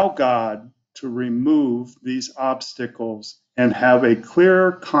allow God to remove these obstacles and have a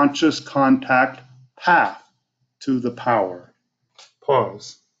clear conscious contact path to the power.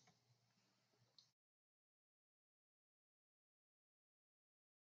 Pause.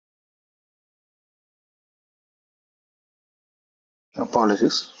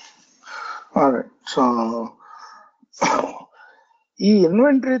 Apologies. All right. So ఈ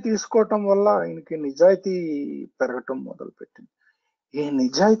inventory తీసుకోవటం వల్ల ఆయనకి నిజాయితీ పెరగటం మొదలుపెట్టింది. ఈ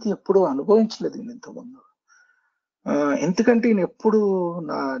నిజాయితీ ఎప్పుడు అనుభవించలేదు ఈయన ఇంతకుముందు. ఎందుకంటే ఈయన ఎప్పుడు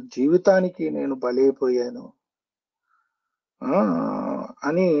నా జీవితానికి నేను బలైపోయాను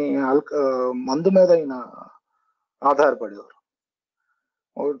అని మందు మీద ఆయన ఆధారపడేవారు.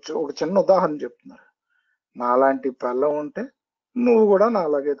 ఒక చిన్న ఉదాహరణ చెప్తున్నారు. నాలాంటి పెళ్ళం ఉంటే నువ్వు కూడా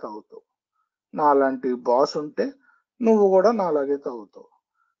నాలాగే తాగుతావు, నాలాంటి బాస్ ఉంటే నువ్వు కూడా నాలాగే తాగుతావు,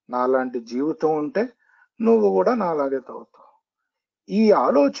 నాలాంటి జీవితం ఉంటే నువ్వు కూడా నాలాగే తాగుతావు. ఈ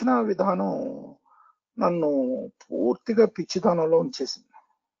ఆలోచన విధానం నన్ను పూర్తిగా పిచ్చితనంలో ఉంచేసింది.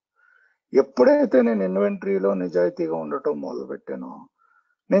 ఎప్పుడైతే నేను ఇన్వెంటరీలో నిజాయితీగా ఉండటం మొదలు పెట్టానో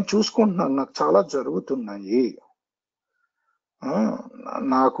నేను చూసుకుంటున్నాను నాకు చాలా జరుగుతున్నాయి,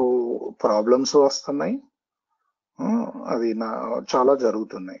 నాకు ప్రాబ్లమ్స్ వస్తున్నాయి, అది చాలా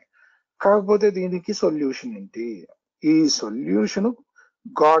జరుగుతున్నాయి. కాకపోతే దీనికి సొల్యూషన్ ఏంటి? ఈ సొల్యూషన్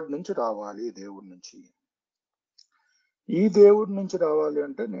గాడ్ నుంచి రావాలి, దేవుడి నుంచి. ఈ దేవుడి నుంచి రావాలి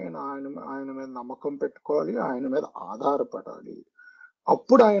అంటే నేను ఆయన మీద నమ్మకం పెట్టుకోవాలి, ఆయన మీద ఆధారపడాలి.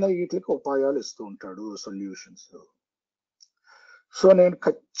 అప్పుడు ఆయన వీటికి ఉపాయాలు ఇస్తూ ఉంటాడు, సొల్యూషన్స్. సో నేను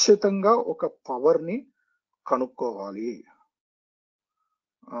ఖచ్చితంగా ఒక పవర్ని కనుక్కోవాలి.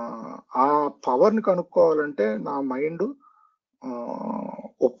 ఆ పవర్ని కనుక్కోవాలంటే నా మైండ్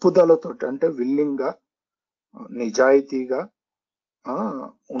ఒప్పుదలతోటి, అంటే విల్లింగ్గా, నిజాయితీగా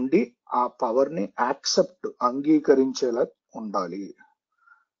ఉండి ఆ పవర్ని అంగీకరించేలా ఉండాలి.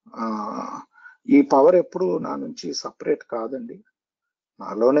 ఈ పవర్ ఎప్పుడు నా నుంచి సపరేట్ కాదండి,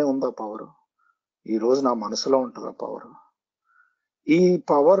 నాలోనే ఉంది ఆ పవర్. ఈరోజు నా మనసులో ఉంటుంది ఆ పవర్. ఈ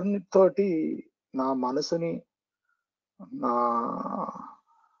పవర్ తోటి నా మనసుని, నా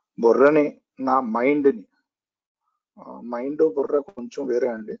బుర్రని, నా మైండ్ని, మైండ్ బుర్ర కొంచెం వేరే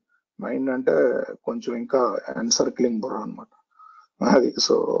అండి. మైండ్ అంటే కొంచెం ఇంకా ఎన్సర్క్లింగ్ బుర్ర అనమాట అది.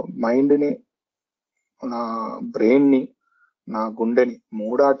 సో మైండ్ని, నా బ్రెయిన్ని, నా గుండెని,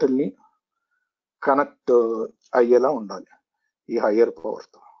 మూడాటిల్ని కనెక్ట్ అయ్యేలా ఉండాలి ఈ హయ్యర్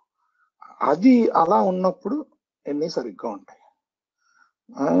పవర్తో. అది అలా ఉన్నప్పుడు ఎన్ని సరిగ్గా ఉంటాయి.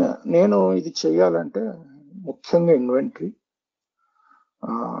 నేను ఇది చేయాలంటే ముఖ్యంగా ఇన్వెంటరీ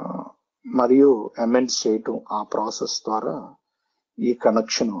మరియు అమెండ్స్ చేయటం, ఆ ప్రాసెస్ ద్వారా ఈ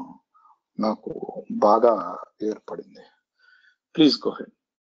కనెక్షన్ నాకు బాగా ఏర్పడింది. Please go head.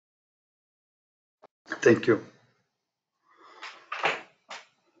 Thank you.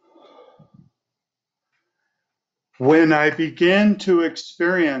 When I begin to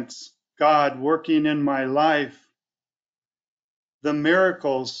experience God working in my life, the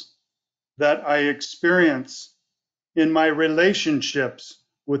miracles that I experience in my relationships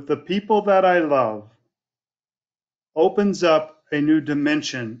with the people that I love opens up a new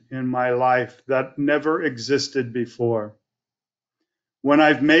dimension in my life that never existed before. When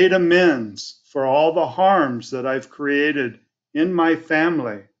I've made amends for all the harms that I've created in my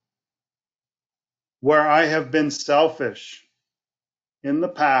family, where I have been selfish in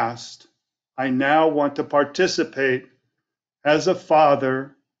the past, I now want to participate as a father,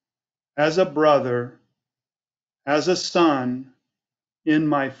 as a brother, as a son in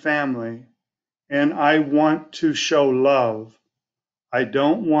my family, and I want to show love. I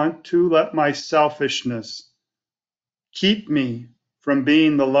don't want to let my selfishness keep me from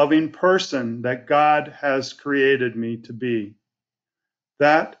being the loving person that God has created me to be.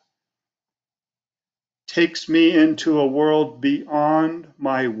 That takes me into a world beyond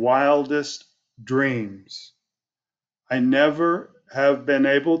my wildest dreams. I never have been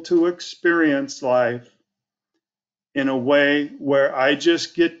able to experience life in a way where I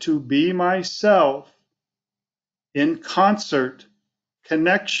just get to be myself in concert,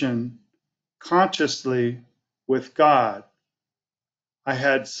 connection, consciously with God. I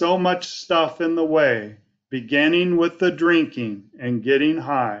had so much stuff in the way, beginning with the drinking and getting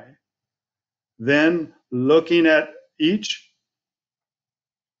high, then looking at each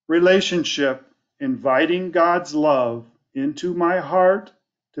relationship, inviting God's love into my heart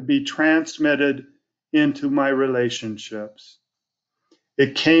to be transmitted into my relationships.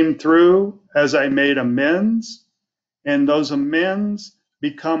 It came through as I made amends, and those amends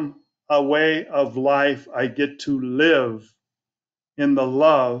become a way of life I get to live in the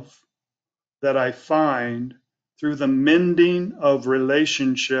love that I find through the mending of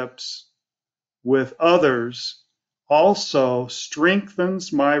relationships with others also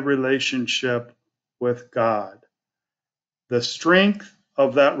strengthens my relationship with God. The strength of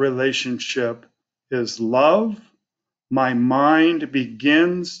that relationship is love. My mind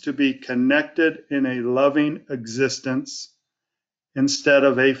begins to be connected in a loving existence instead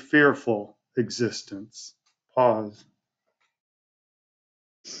of a fearful existence. Pause.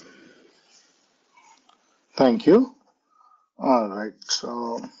 Thank you. Right.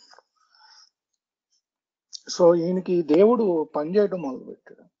 So ఈయనకి దేవుడు పనిచేయడం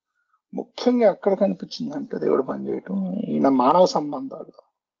మొదలుపెట్టాడు. ముఖ్యంగా ఎక్కడ కనిపించిందంటే దేవుడు పనిచేయటం ఈయన మానవ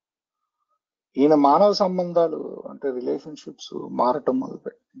సంబంధాలు అంటే రిలేషన్షిప్స్ మారటం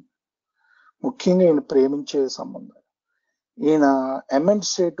మొదలుపెట్టింది. ముఖ్యంగా ఈయన ప్రేమించే సంబంధాలు, ఈయన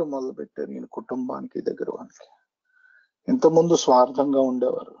అమెండ్స్ చేయటం మొదలుపెట్టారు ఈయన కుటుంబానికి, దగ్గర వాళ్ళకి. ఇంతకుముందు స్వార్థంగా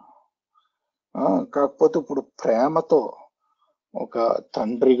ఉండేవారు, కాకపోతే ఇప్పుడు ప్రేమతో ఒక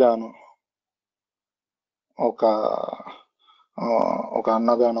తండ్రిగాను, ఒక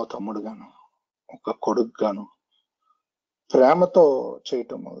అన్నగానో తమ్ముడుగాను, ఒక కొడుకుగాను ప్రేమతో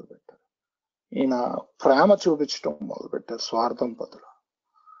చేయటం మొదలుపెట్టారు. ఈయన ప్రేమ చూపించటం మొదలుపెట్టారు స్వార్థం బదులు.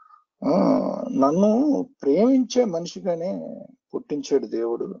 నన్ను ప్రేమించే మనిషిగానే పుట్టించాడు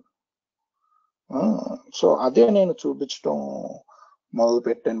దేవుడు. సో అదే నేను చూపించటం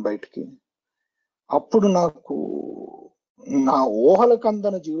మొదలుపెట్టాను బయటికి. అప్పుడు నాకు నా ఊహలకు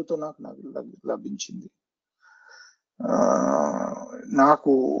అందని జీవితం నాకు లభించింది.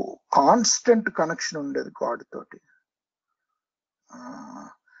 నాకు కాన్స్టెంట్ కనెక్షన్ ఉండేది గాడ్ తోటి.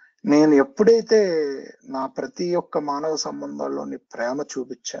 నేను ఎప్పుడైతే నా ప్రతి ఒక్క మానవ సంబంధాల్లోని ప్రేమ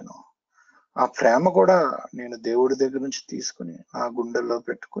చూపించానో, ఆ ప్రేమ కూడా నేను దేవుడి దగ్గర నుంచి తీసుకుని నా గుండెల్లో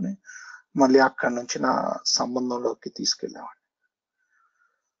పెట్టుకుని మళ్ళీ అక్కడి నుంచి నా సంబంధంలోకి తీసుకెళ్ళేవాడిని.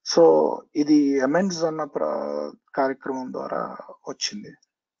 సో ఇది అమెండ్స్ అన్న కార్యక్రమం ద్వారా వచ్చింది.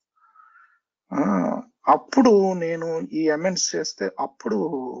 అప్పుడు నేను ఈ అమెండ్స్ చేస్తే అప్పుడు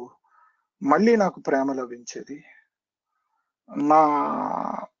మళ్ళీ నాకు ప్రేమ లభించేది. నా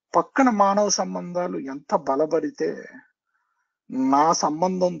పక్కన మానవ సంబంధాలు ఎంత బలపడితే నా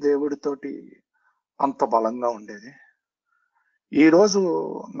సంబంధం దేవుడితోటి అంత బలంగా ఉండేది. ఈరోజు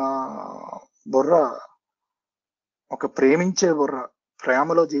నా బుర్ర ఒక ప్రేమించే బుర్ర,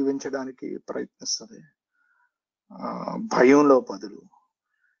 ప్రేమలో జీవించడానికి ప్రయత్నిస్తుంది, భయంలో బదులు.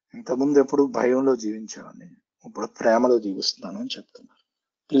 ఇంతకుముందు ఎప్పుడు భయంలో జీవించేవాడిని, ఇప్పుడు ప్రేమలో జీవిస్తున్నాను అని చెప్తున్నారు.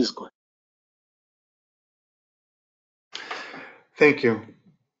 Please go. Thank you.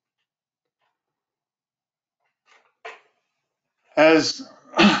 As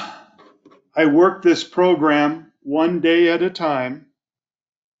I work this program one day at a time,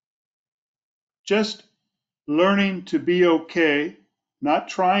 just learning to be okay, not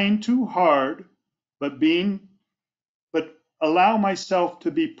trying too hard, but allow myself to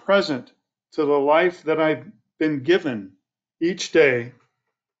be present to the life that I've been given each day.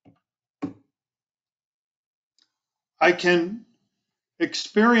 I can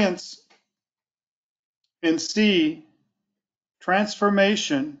experience and see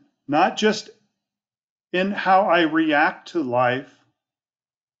transformation, not just in how I react to life,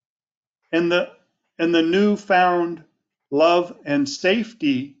 and the newfound love and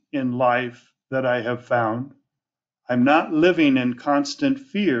safety in life that I have found. I'm not living in constant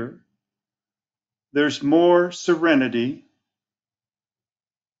fear. There's more serenity.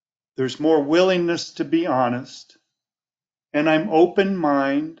 There's more willingness to be honest. And I'm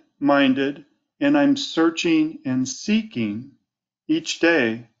open-minded, and I'm searching and seeking each day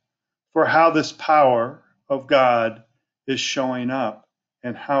for how this power of God is showing up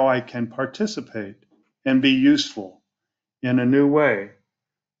and how I can participate and be useful in a new way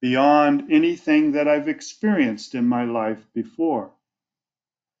beyond anything that I've experienced in my life before.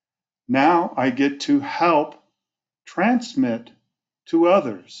 Now I get to help transmit to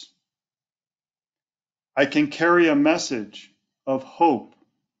others. I can carry a message of hope.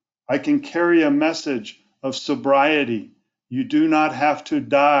 I can carry a message of sobriety. You do not have to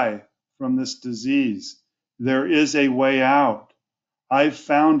die from this disease. There is a way out. I've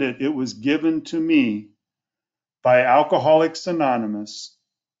found it. It was given to me by Alcoholics Anonymous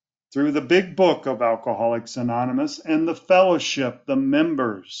through the big book of Alcoholics Anonymous and the fellowship, the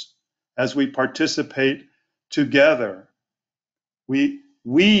members, as we participate together. We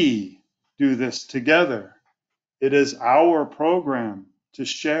do this together. It is our program to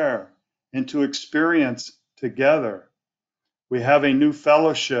share and to experience together. We have a new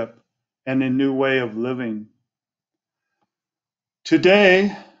fellowship and a new way of living.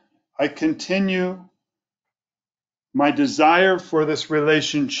 Today, I continue my desire for this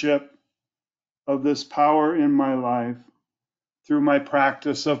relationship of this power in my life through my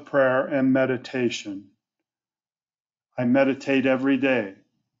practice of prayer and meditation. I meditate every day.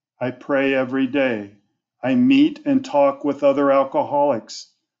 I pray every day. I meet and talk with other alcoholics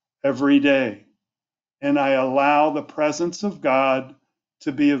every day. And I allow the presence of God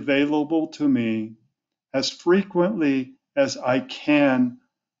to be available to me as frequently as I can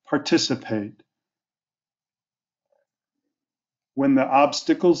participate. When the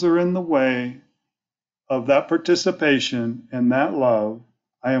obstacles are in the way of that participation and that love,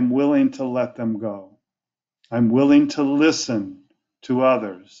 I am willing to let them go. I'm willing to listen to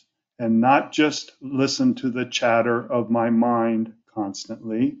others and not just listen to the chatter of my mind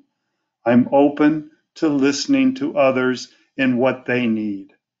constantly. I'm open to listening to others in what they need.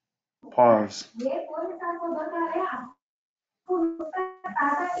 Pause.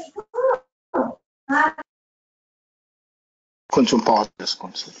 కొంచెం pause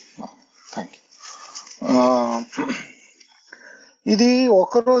చేసుకోండి sir. Thank you. ఇది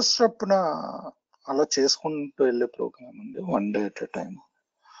ఒక రోజు చొప్పున అలా చేసుకుంటూ వెళ్ళే programme అండి, 1 day at a time.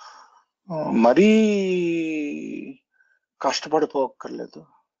 మరీ కష్టపడిపోక్కర్లేదు,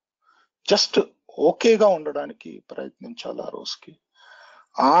 జస్ట్ ఓకేగా ఉండడానికి ప్రయత్నించాలి.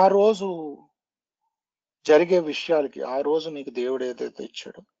 ఆ రోజు జరిగే విషయాలకి, ఆ రోజు నీకు దేవుడు ఏదైతే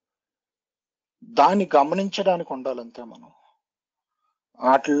ఇచ్చాడో దాన్ని గమనించడానికి ఉండాలంతే. మనం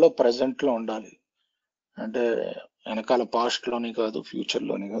వాటిల్లో ప్రజెంట్ లో ఉండాలి. అంటే వెనకాల పాస్ట్ లోని కాదు, ఫ్యూచర్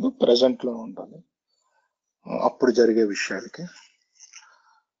లోని కాదు, ప్రజెంట్ లో ఉండాలి. అప్పుడు జరిగే విషయాలకి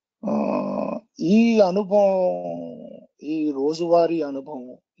ఈ అనుభవం, ఈ రోజువారీ అనుభవం,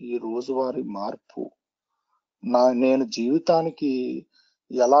 ఈ రోజువారీ మార్పు నేను జీవితానికి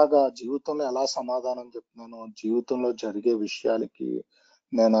జీవితంలో ఎలా సమాధానం చెప్తున్నానో, జీవితంలో జరిగే విషయాలకి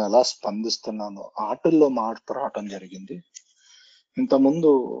నేను ఎలా స్పందిస్తున్నానో వాటిల్లో మార్పు రావటం జరిగింది.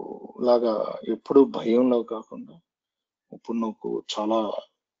 ఇంతకుముందు లాగా ఎప్పుడు భయంలో కాకుండా ఇప్పుడు నాకు చాలా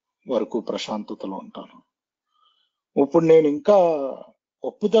వరకు ప్రశాంతతలో ఉంటాను. ఇప్పుడు నేను ఇంకా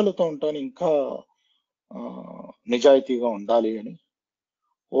ఒప్పుదలతో ఉంటాను, ఇంకా నిజాయితీగా ఉండాలి అని.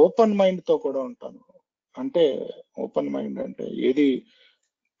 ఓపెన్ మైండ్ తో కూడా ఉంటాను. అంటే ఓపెన్ మైండ్ అంటే ఏది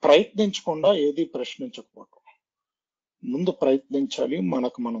ప్రయత్నించకుండా, ఏది ప్రశ్నించకపోవటం. ముందు ప్రయత్నించాలి,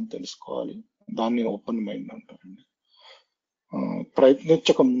 మనకు మనం తెలుసుకోవాలి. దాన్ని ఓపెన్ మైండ్ అంటారండి.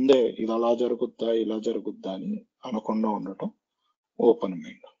 ప్రయత్నించక ముందే ఇది అలా జరుగుద్దా, ఇలా జరుగుద్దా అని అనకుండా ఉండటం ఓపెన్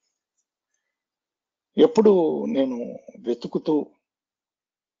మైండ్. ఎప్పుడు నేను వెతుకుతూ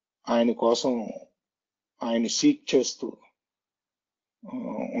ఆయన కోసం, ఆయన సీక్ చేస్తూ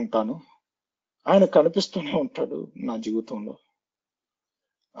ఉంటాను. ఆయన కనిపిస్తూనే ఉంటాడు నా జీవితంలో.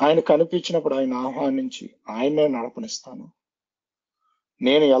 ఆయన కనిపించినప్పుడు ఆయన ఆహ్వానించి ఆయనే నడపనిస్తాను.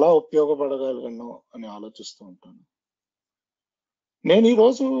 నేను ఎలా ఉపయోగపడగలను అని ఆలోచిస్తూ ఉంటాను. నేను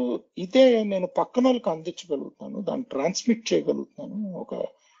ఈరోజు ఇదే నేను పక్కన వాళ్ళకి అందించగలుగుతాను, దాన్ని ట్రాన్స్మిట్ చేయగలుగుతాను. ఒక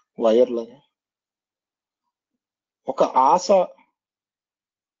వైర్ లాగా ఒక ఆశ,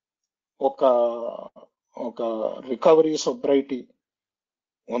 ఒక రికవరీ, సొబ్రైటీ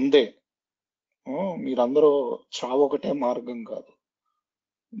ఉందే. మీరందరూ చావు ఒకటే మార్గం కాదు,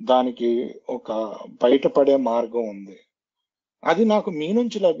 దానికి ఒక బయటపడే మార్గం ఉంది. అది నాకు మీ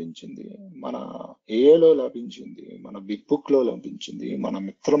నుంచి లభించింది, మన ఏఏలో లభించింది, మన బిగ్ బుక్ లో లభించింది, మన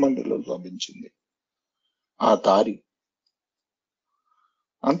మిత్రమండలిలో లభించింది ఆ దారి.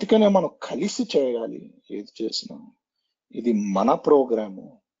 అందుకనే మనం కలిసి చేయాలి ఏది చేసినా. ఇది మన ప్రోగ్రాము,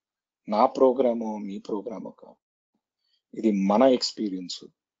 నా ప్రోగ్రాము, మీ ప్రోగ్రాము కాదు. ఇది మన ఎక్స్పీరియన్స్,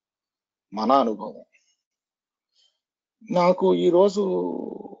 మన అనుభవం. నాకు ఈరోజు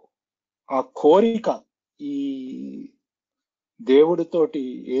ఆ కోరిక, ఈ దేవుడితోటి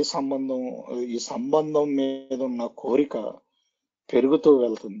ఈ సంబంధం మీద ఉన్న కోరిక పెరుగుతూ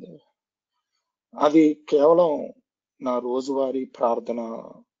వెళ్తుంది. అది కేవలం నా రోజువారీ ప్రార్థన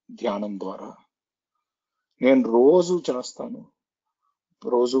ధ్యానం ద్వారా. నేను రోజు చేస్తాను,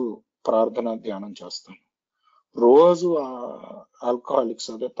 రోజు ప్రార్థన ధ్యానం చేస్తాను, రోజు ఆల్కహాలిక్స్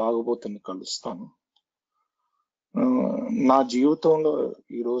అదే తాగుబోతుని కలుస్తాను. నా జీవితంలో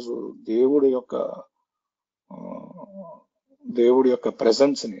ఈరోజు దేవుడి యొక్క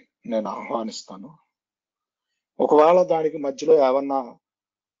ప్రెజెన్స్ ని నేను ఆహ్వానిస్తాను. ఒకవేళ దానికి మధ్యలో ఏమన్నా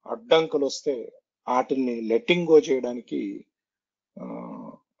అడ్డంకులు వస్తే వాటిని లెట్టింగ్ గో చేయడానికి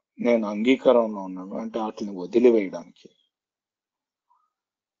నేను అంగీకారంలో ఉన్నాను. అంటే వాటిని వదిలివేయడానికి.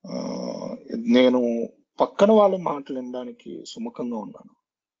 నేను పక్కన వాళ్ళ మాటలు వినడానికి సుముఖంగా ఉన్నాను.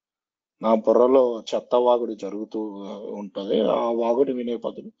 నా బుర్రలో చెత్త వాగుడు జరుగుతూ ఉంటది. ఆ వాగుడు వినే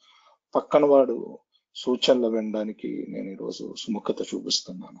బదులు పక్కన వాడు సూచనలు వినడానికి నేను ఈరోజు సుముఖత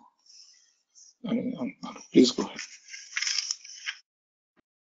చూపిస్తున్నాను అని అంటున్నాను. Please go head.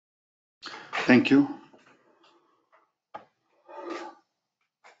 Thank you.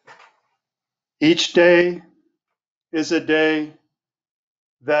 Each day is a day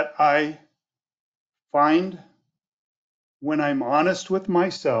that I find when I'm honest with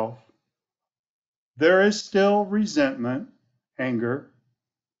myself, there is still resentment, anger.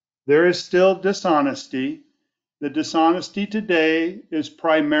 There is still dishonesty. The dishonesty today is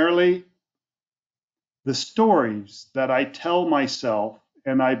primarily the stories that I tell myself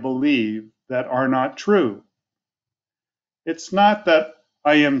and I believe that are not true. It's not that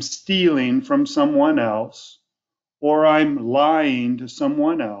I am stealing from someone else or I'm lying to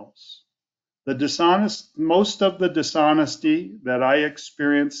someone else. Most of the dishonesty that I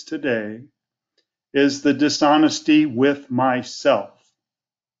experience today is the dishonesty with myself.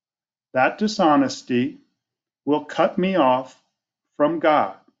 That dishonesty will cut me off from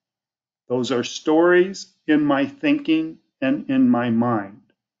God. Those are stories in my thinking and in my mind.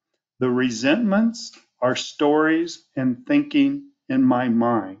 The resentments are stories and thinking in my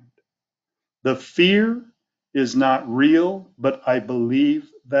mind. The fear is not real, but I believe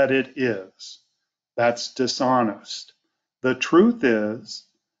that it is. That's dishonest. The truth is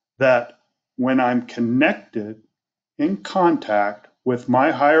that when I'm connected, in contact with my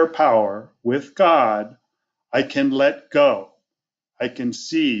higher power, with God, I can let go. I can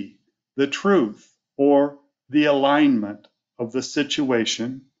see the truth or the alignment of the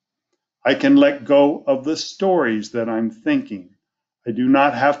situation. I can let go of the stories that I'm thinking. I do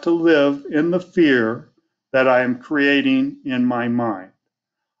not have to live in the fear that I am creating in my mind.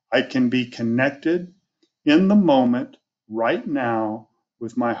 I can be connected in the moment right now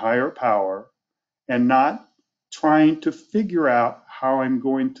with my higher power and not trying to figure out how I'm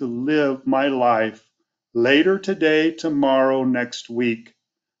going to live my life later today, tomorrow, next week.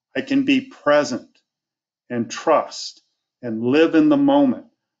 I can be present and trust and live in the moment.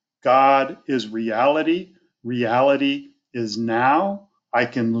 God is reality. Reality is now. I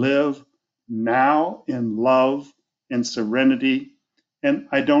can live now in love and serenity, and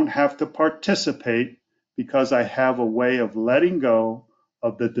I don't have to participate because I have a way of letting go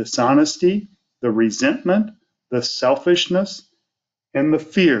of the dishonesty, the resentment, the selfishness, and the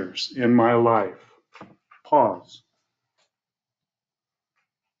fears in my life. Pause.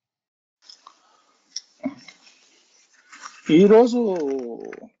 ఈరోజు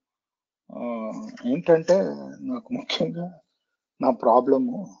ఏంటంటే నాకు ముఖ్యంగా నా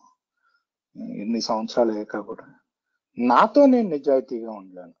problem ఎన్ని సంవత్సరాలు అయ్యాక కూడా నాతో నేను నిజాయితీగా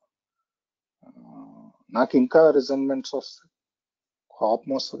ఉండలేను. నాకు ఇంకా రిజన్మెంట్స్ వస్తాయి,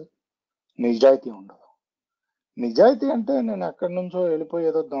 కోపం వస్తుంది, నిజాయితీ ఉండదు. నిజాయితీ అంటే నేను ఎక్కడి నుంచో వెళ్ళిపోయి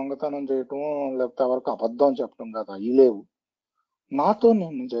ఏదో దొంగతనం చేయటం లేకపోతే ఎవరికి అబద్ధం చెప్పడం కాదు, అవి లేవు. నాతో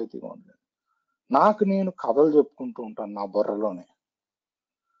నేను నిజాయితీగా ఉండలేను. నాకు నేను కథలు చెప్పుకుంటూ ఉంటాను నా బుర్రలోనే.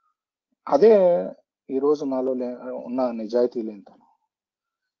 అదే ఈరోజు నాలో ఉన్న నిజాయితీ లేనితనం.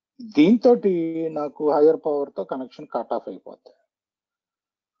 దీంతో నాకు హయ్యర్ పవర్ తో కనెక్షన్ కట్ ఆఫ్ అయిపోతాయి.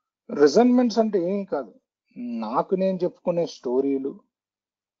 రిజన్మెంట్స్ అంటే ఏం కాదు, నాకు నేను చెప్పుకునే స్టోరీలు,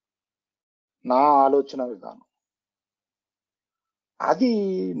 నా ఆలోచన విధానం, అది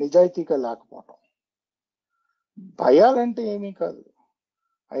నిజాయితీగా లేకపోవటం. భయాలంటే ఏమీ కాదు,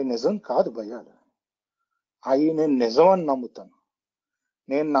 అవి నిజం కాదు. భయాలు అవి నేను నిజం అని నమ్ముతాను.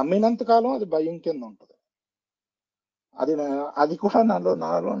 నేను నమ్మినంత కాలం అది భయం కింద ఉంటుంది. అది కూడా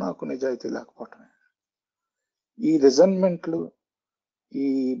నాలో నాకు నిజాయితీ లేకపోవటమే. ఈ రిజన్మెంట్లు, ఈ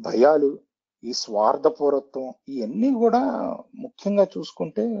భయాలు, ఈ స్వార్థపూరత్వం, ఇవన్నీ కూడా ముఖ్యంగా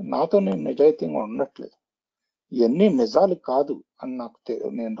చూసుకుంటే నాతో నేను నిజాయితీగా ఉండట్లేదు. ఇవన్నీ నిజాలు కాదు అని నాకు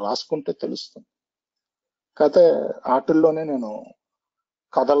నేను రాసుకుంటే తెలుస్తుంది. కాకపోతే ఆటల్లోనే నేను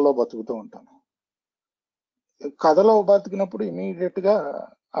కథల్లో బతుకుతూ ఉంటాను. కథలో బతికినప్పుడు ఇమీడియట్ గా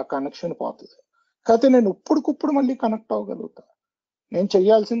ఆ కనెక్షన్ పోతుంది. కాకపోతే నేను ఇప్పుడుకిప్పుడు మళ్ళీ కనెక్ట్ అవ్వగలుగుతా. నేను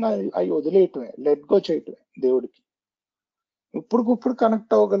చెయ్యాల్సింది అవి వదిలేయటమే, లెట్ గో చేయటమే దేవుడికి. ఇప్పుడుకిప్పుడు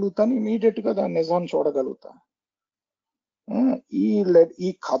కనెక్ట్ అవ్వగలుగుతాను, ఇమీడియట్ గా దాని నిజాన్ని చూడగలుగుతా. ఈ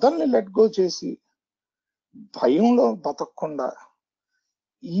కథల్ని లెట్ గో చేసి భయంలో బతకకుండా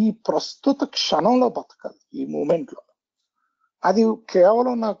ఈ ప్రస్తుత క్షణంలో బతకాలి, ఈ మూమెంట్ లో. అది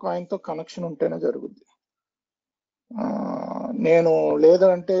కేవలం నాకు ఆయనతో కనెక్షన్ ఉంటేనే జరుగుద్ది. నేను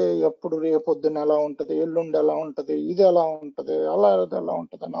లేదంటే ఎప్పుడు రేపొద్దున ఎలా ఉంటది, ఎల్లుండి ఎలా ఉంటది, ఇది ఎలా ఉంటది, అది ఎలా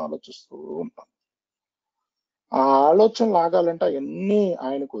ఉంటది అని ఆలోచిస్తూ ఉంటాను. ఆ ఆలోచనలు ఆగాలంటే అవన్నీ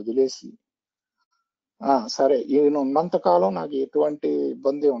ఆయనకు వదిలేసి, సరే ఈయన ఉన్నంత కాలం నాకు ఎటువంటి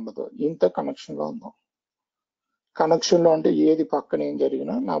ఇబ్బంది ఉండదు, ఈయనతో కనెక్షన్ లో ఉందాం. కనెక్షన్ లో ఉంటే ఏది పక్కన ఏం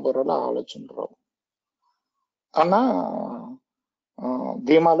జరిగినా నా బుర్రలో ఆలోచనలు రావు అన్న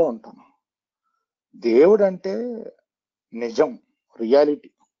ధీమాలో ఉంటాను. దేవుడు అంటే నిజం,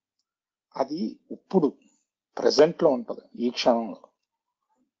 రియాలిటీ. అది ఇప్పుడు ప్రజెంట్ లో ఉంటది, ఈ క్షణంలో.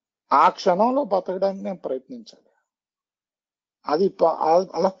 ఆ క్షణంలో బతకడానికి నేను ప్రయత్నించాలి. అది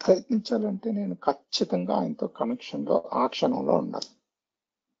అలా ప్రయత్నించాలంటే నేను ఖచ్చితంగా ఆయనతో కనెక్షన్ లో ఆ క్షణంలో ఉండాలి.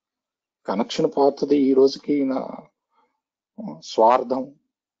 కనెక్షన్ పోతుంది ఈ రోజుకి నా స్వార్థం,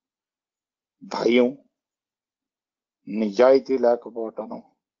 భయం, నిజాయితీ లేకపోవటం,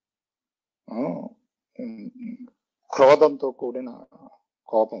 క్రోధంతో కూడిన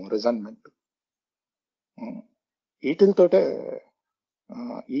కోపం, రిజన్మెంట్, వీటితోటే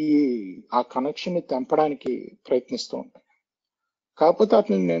ఆ కనెక్షన్ ని తెంపడానికి ప్రయత్నిస్తూ ఉంటాయి. కాకపోతే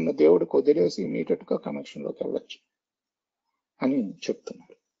అట్లా నేను దేవుడికి వదిలేసి ఇమీడియట్ గా కనెక్షన్ లోకి వెళ్ళొచ్చు అని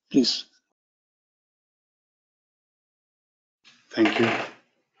చెప్తున్నాడు. Please. Thank you.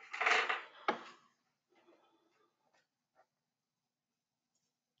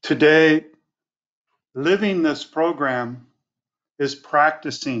 Today, living this program is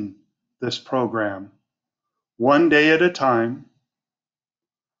practicing this program one day at a time.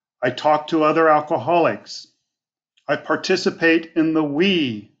 I talk to other alcoholics. I participate in the we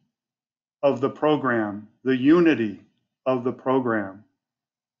of the program, the unity of the program.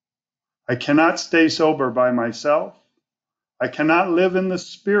 I cannot stay sober by myself. I cannot live in the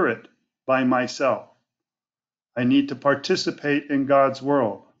spirit by myself. I need to participate in God's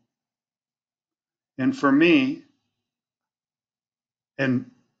world. And for me, and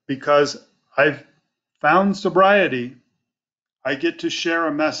because I've found sobriety, I get to share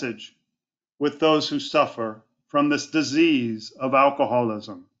a message with those who suffer from this disease of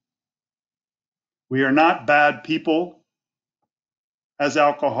alcoholism. We are not bad people. As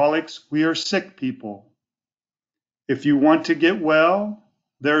alcoholics, we are sick people. If you want to get well,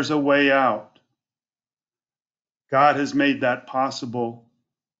 there's a way out. God has made that possible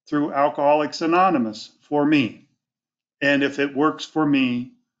through Alcoholics Anonymous for me. And if it works for me,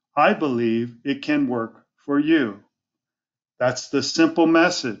 I believe it can work for you. That's the simple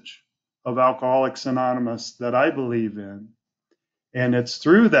message of Alcoholics Anonymous that I believe in. And it's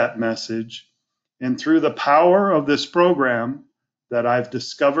through that message and through the power of this program that I've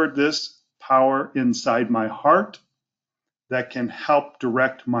discovered this power inside my heart that can help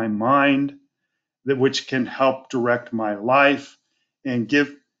direct my mind, which can help direct my life and give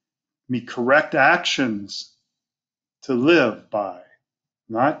me correct actions to live by.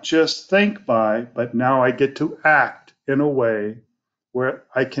 Not just think by, but now I get to act in a way where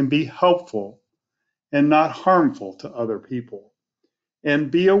I can be helpful and not harmful to other people.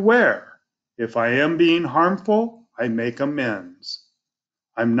 And be aware, if I am being harmful, I make amends.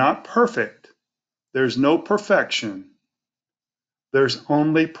 I'm not perfect. There's no perfection. There's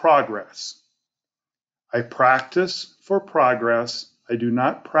only progress. I practice for progress. I do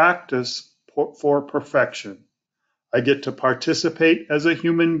not practice for perfection. I get to participate as a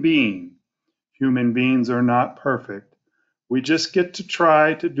human being. Human beings are not perfect. We just get to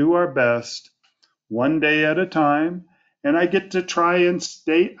try to do our best one day at a time, and I get to try and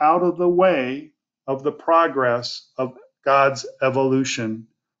stay out of the way of the progress of God's evolution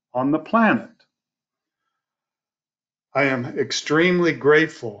on the planet. I am extremely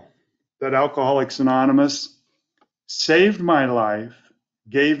grateful that Alcoholics Anonymous saved my life,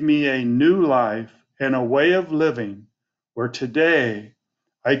 gave me a new life and a way of living where today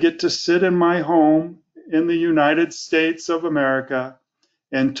I get to sit in my home in the United States of America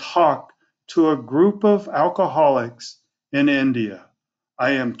and talk to a group of alcoholics in India.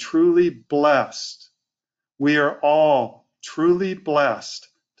 I am truly blessed. We are all truly blessed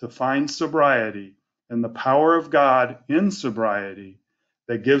to find sobriety and the power of God in sobriety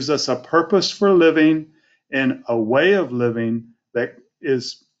that gives us a purpose for living and a way of living that is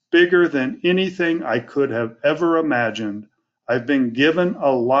bigger than anything I could have ever imagined. I've been given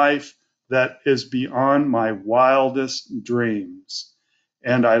a life that is beyond my wildest dreams.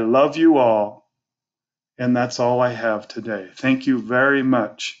 And I love you all. And that's all I have today. Thank you very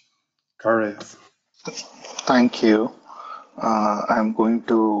much, Gareth. Thank you. I'm going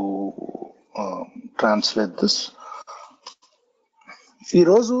to translate this.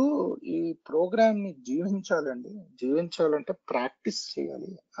 ఈరోజు ఈ programme ని జీవించాలంటే practice చేయాలి.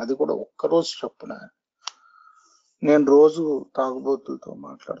 అది కూడా ఒక్కరోజు చొప్పున. నేను రోజు తాగుబోతులతో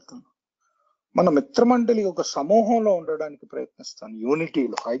మాట్లాడతాను. మన మిత్రమండలి ఒక సమూహంలో ఉండడానికి ప్రయత్నిస్తాను,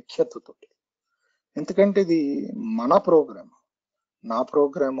 యూనిటీలో, ఐక్యతతో. ఎందుకంటే ఇది మన ప్రోగ్రామ్, నా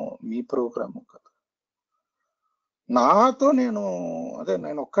ప్రోగ్రాము, మీ ప్రోగ్రాము కదా. నాతో నేను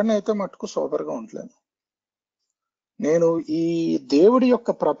ఒక్కడిని అయితే మటుకు సోబర్గా ఉండలేను. నేను ఈ దేవుడి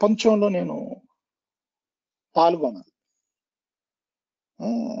యొక్క ప్రపంచంలో నేను పాల్గొనాలి.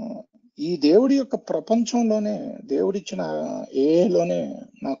 ఈ దేవుడి యొక్క ప్రపంచంలోనే, దేవుడిచ్చిన ఏలోనే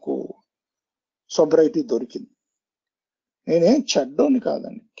నాకు సొబ్రైటీ దొరికింది. నేనేం చెడ్డోని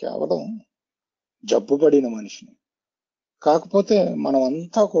కాదండి, కేవలం జబ్బుపడిన మనిషిని. కాకపోతే మనం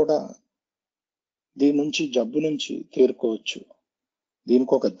అంతా కూడా దీని నుంచి, జబ్బు నుంచి తేరుకోవచ్చు.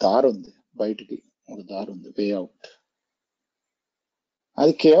 దీనికి ఒక దారి ఉంది, బయటికి ఒక దారి ఉంది, వే అవుట్.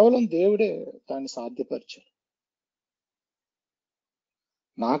 అది కేవలం దేవుడే దాన్ని సాధ్యపరిచారు.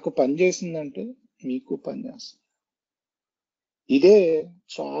 నాకు పనిచేసిందంటే మీకు పనిచేస్తుంది. ఇదే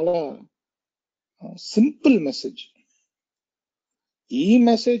చాలా సింపుల్ మెసేజ్. ఈ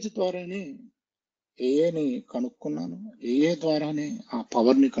మెసేజ్ ద్వారానే ఏఏని కనుక్కున్నాను, ఏఏ ద్వారానే ఆ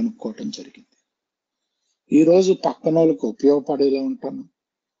పవర్ని కనుక్కోవటం జరిగింది. ఈరోజు పక్కన వాళ్ళకి ఉపయోగపడేలా ఉంటాను,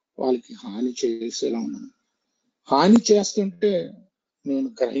 వాళ్ళకి హాని చేసేలా ఉన్నాను. హాని చేస్తుంటే నేను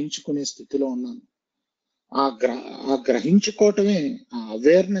గ్రహించుకునే స్థితిలో ఉన్నాను. ఆ గ్రహించుకోవటమే, ఆ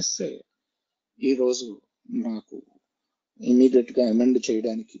అవేర్నెస్ ఈరోజు నాకు ఇమీడియట్ గా అమెండ్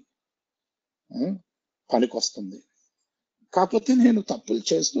చేయడానికి పనికొస్తుంది. కాకపోతే నేను తప్పులు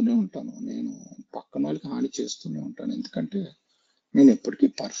చేస్తూనే ఉంటాను, నేను పక్కన వాళ్ళకి హాని చేస్తూనే ఉంటాను. ఎందుకంటే నేను ఎప్పటికీ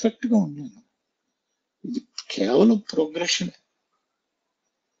పర్ఫెక్ట్ గా ఉన్నాను. ఇది కేవలం ప్రోగ్రెషన్.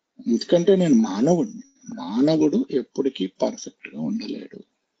 ఎందుకంటే నేను మానవుడు ఎప్పటికీ పర్ఫెక్ట్ గా ఉండలేడు.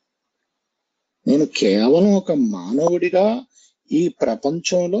 నేను కేవలం ఒక మానవుడిగా ఈ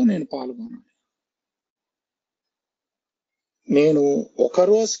ప్రపంచంలో నేను పాల్గొనాలి. నేను ఒక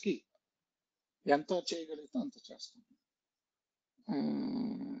రోజుకి ఎంత చేయగలిగితే అంత చేస్తాను.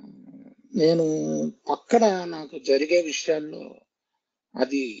 నేను పక్కన నాకు జరిగే విషయాల్లో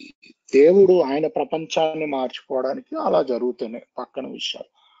అది దేవుడు ఆయన ప్రపంచాన్ని మార్చుకోవడానికి అలా జరుగుతున్నాయి పక్కన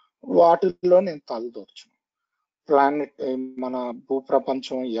విషయాలు. వాటిల్లో నేను తలదూర్చను. ప్లానెట్, మన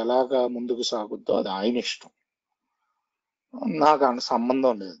భూప్రపంచం ఎలాగా ముందుకు సాగుద్దో అది ఆయన ఇష్టం. నాకు ఆయన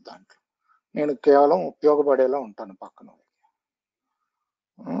సంబంధం లేదు దాంట్లో. నేను కేవలం ఉపయోగపడేలా ఉంటాను పక్కన.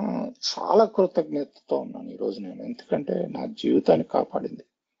 చాలా కృతజ్ఞతతో ఉన్నాను ఈరోజు నేను, ఎందుకంటే నా జీవితాన్ని కాపాడింది.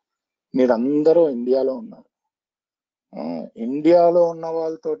 మీరందరూ ఇండియాలో ఉన్నారు. ఇండియాలో ఉన్న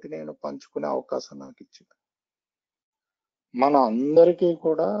వాళ్ళతోటి నేను పంచుకునే అవకాశం నాకు ఇచ్చింది. మన అందరికీ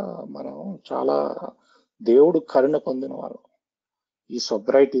కూడా మనం చాలా దేవుడు కరుణ పొందిన వారు. ఈ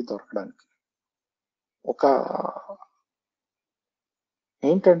సొబ్రైటీ దొరకడానికి ఒక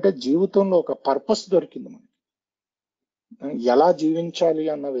ఏంటంటే జీవితంలో ఒక పర్పస్ దొరికింది మనకి. ఎలా జీవించాలి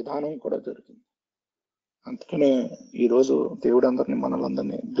అన్న విధానం కూడా దొరికింది. అందుకనే ఈరోజు దేవుడు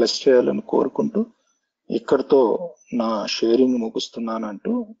మనలందరినీ బ్లెస్ చేయాలని కోరుకుంటూ ఇక్కడితో నా షేరింగ్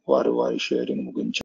ముగిస్తున్నానంటూ వారి షేరింగ్ ముగించారు.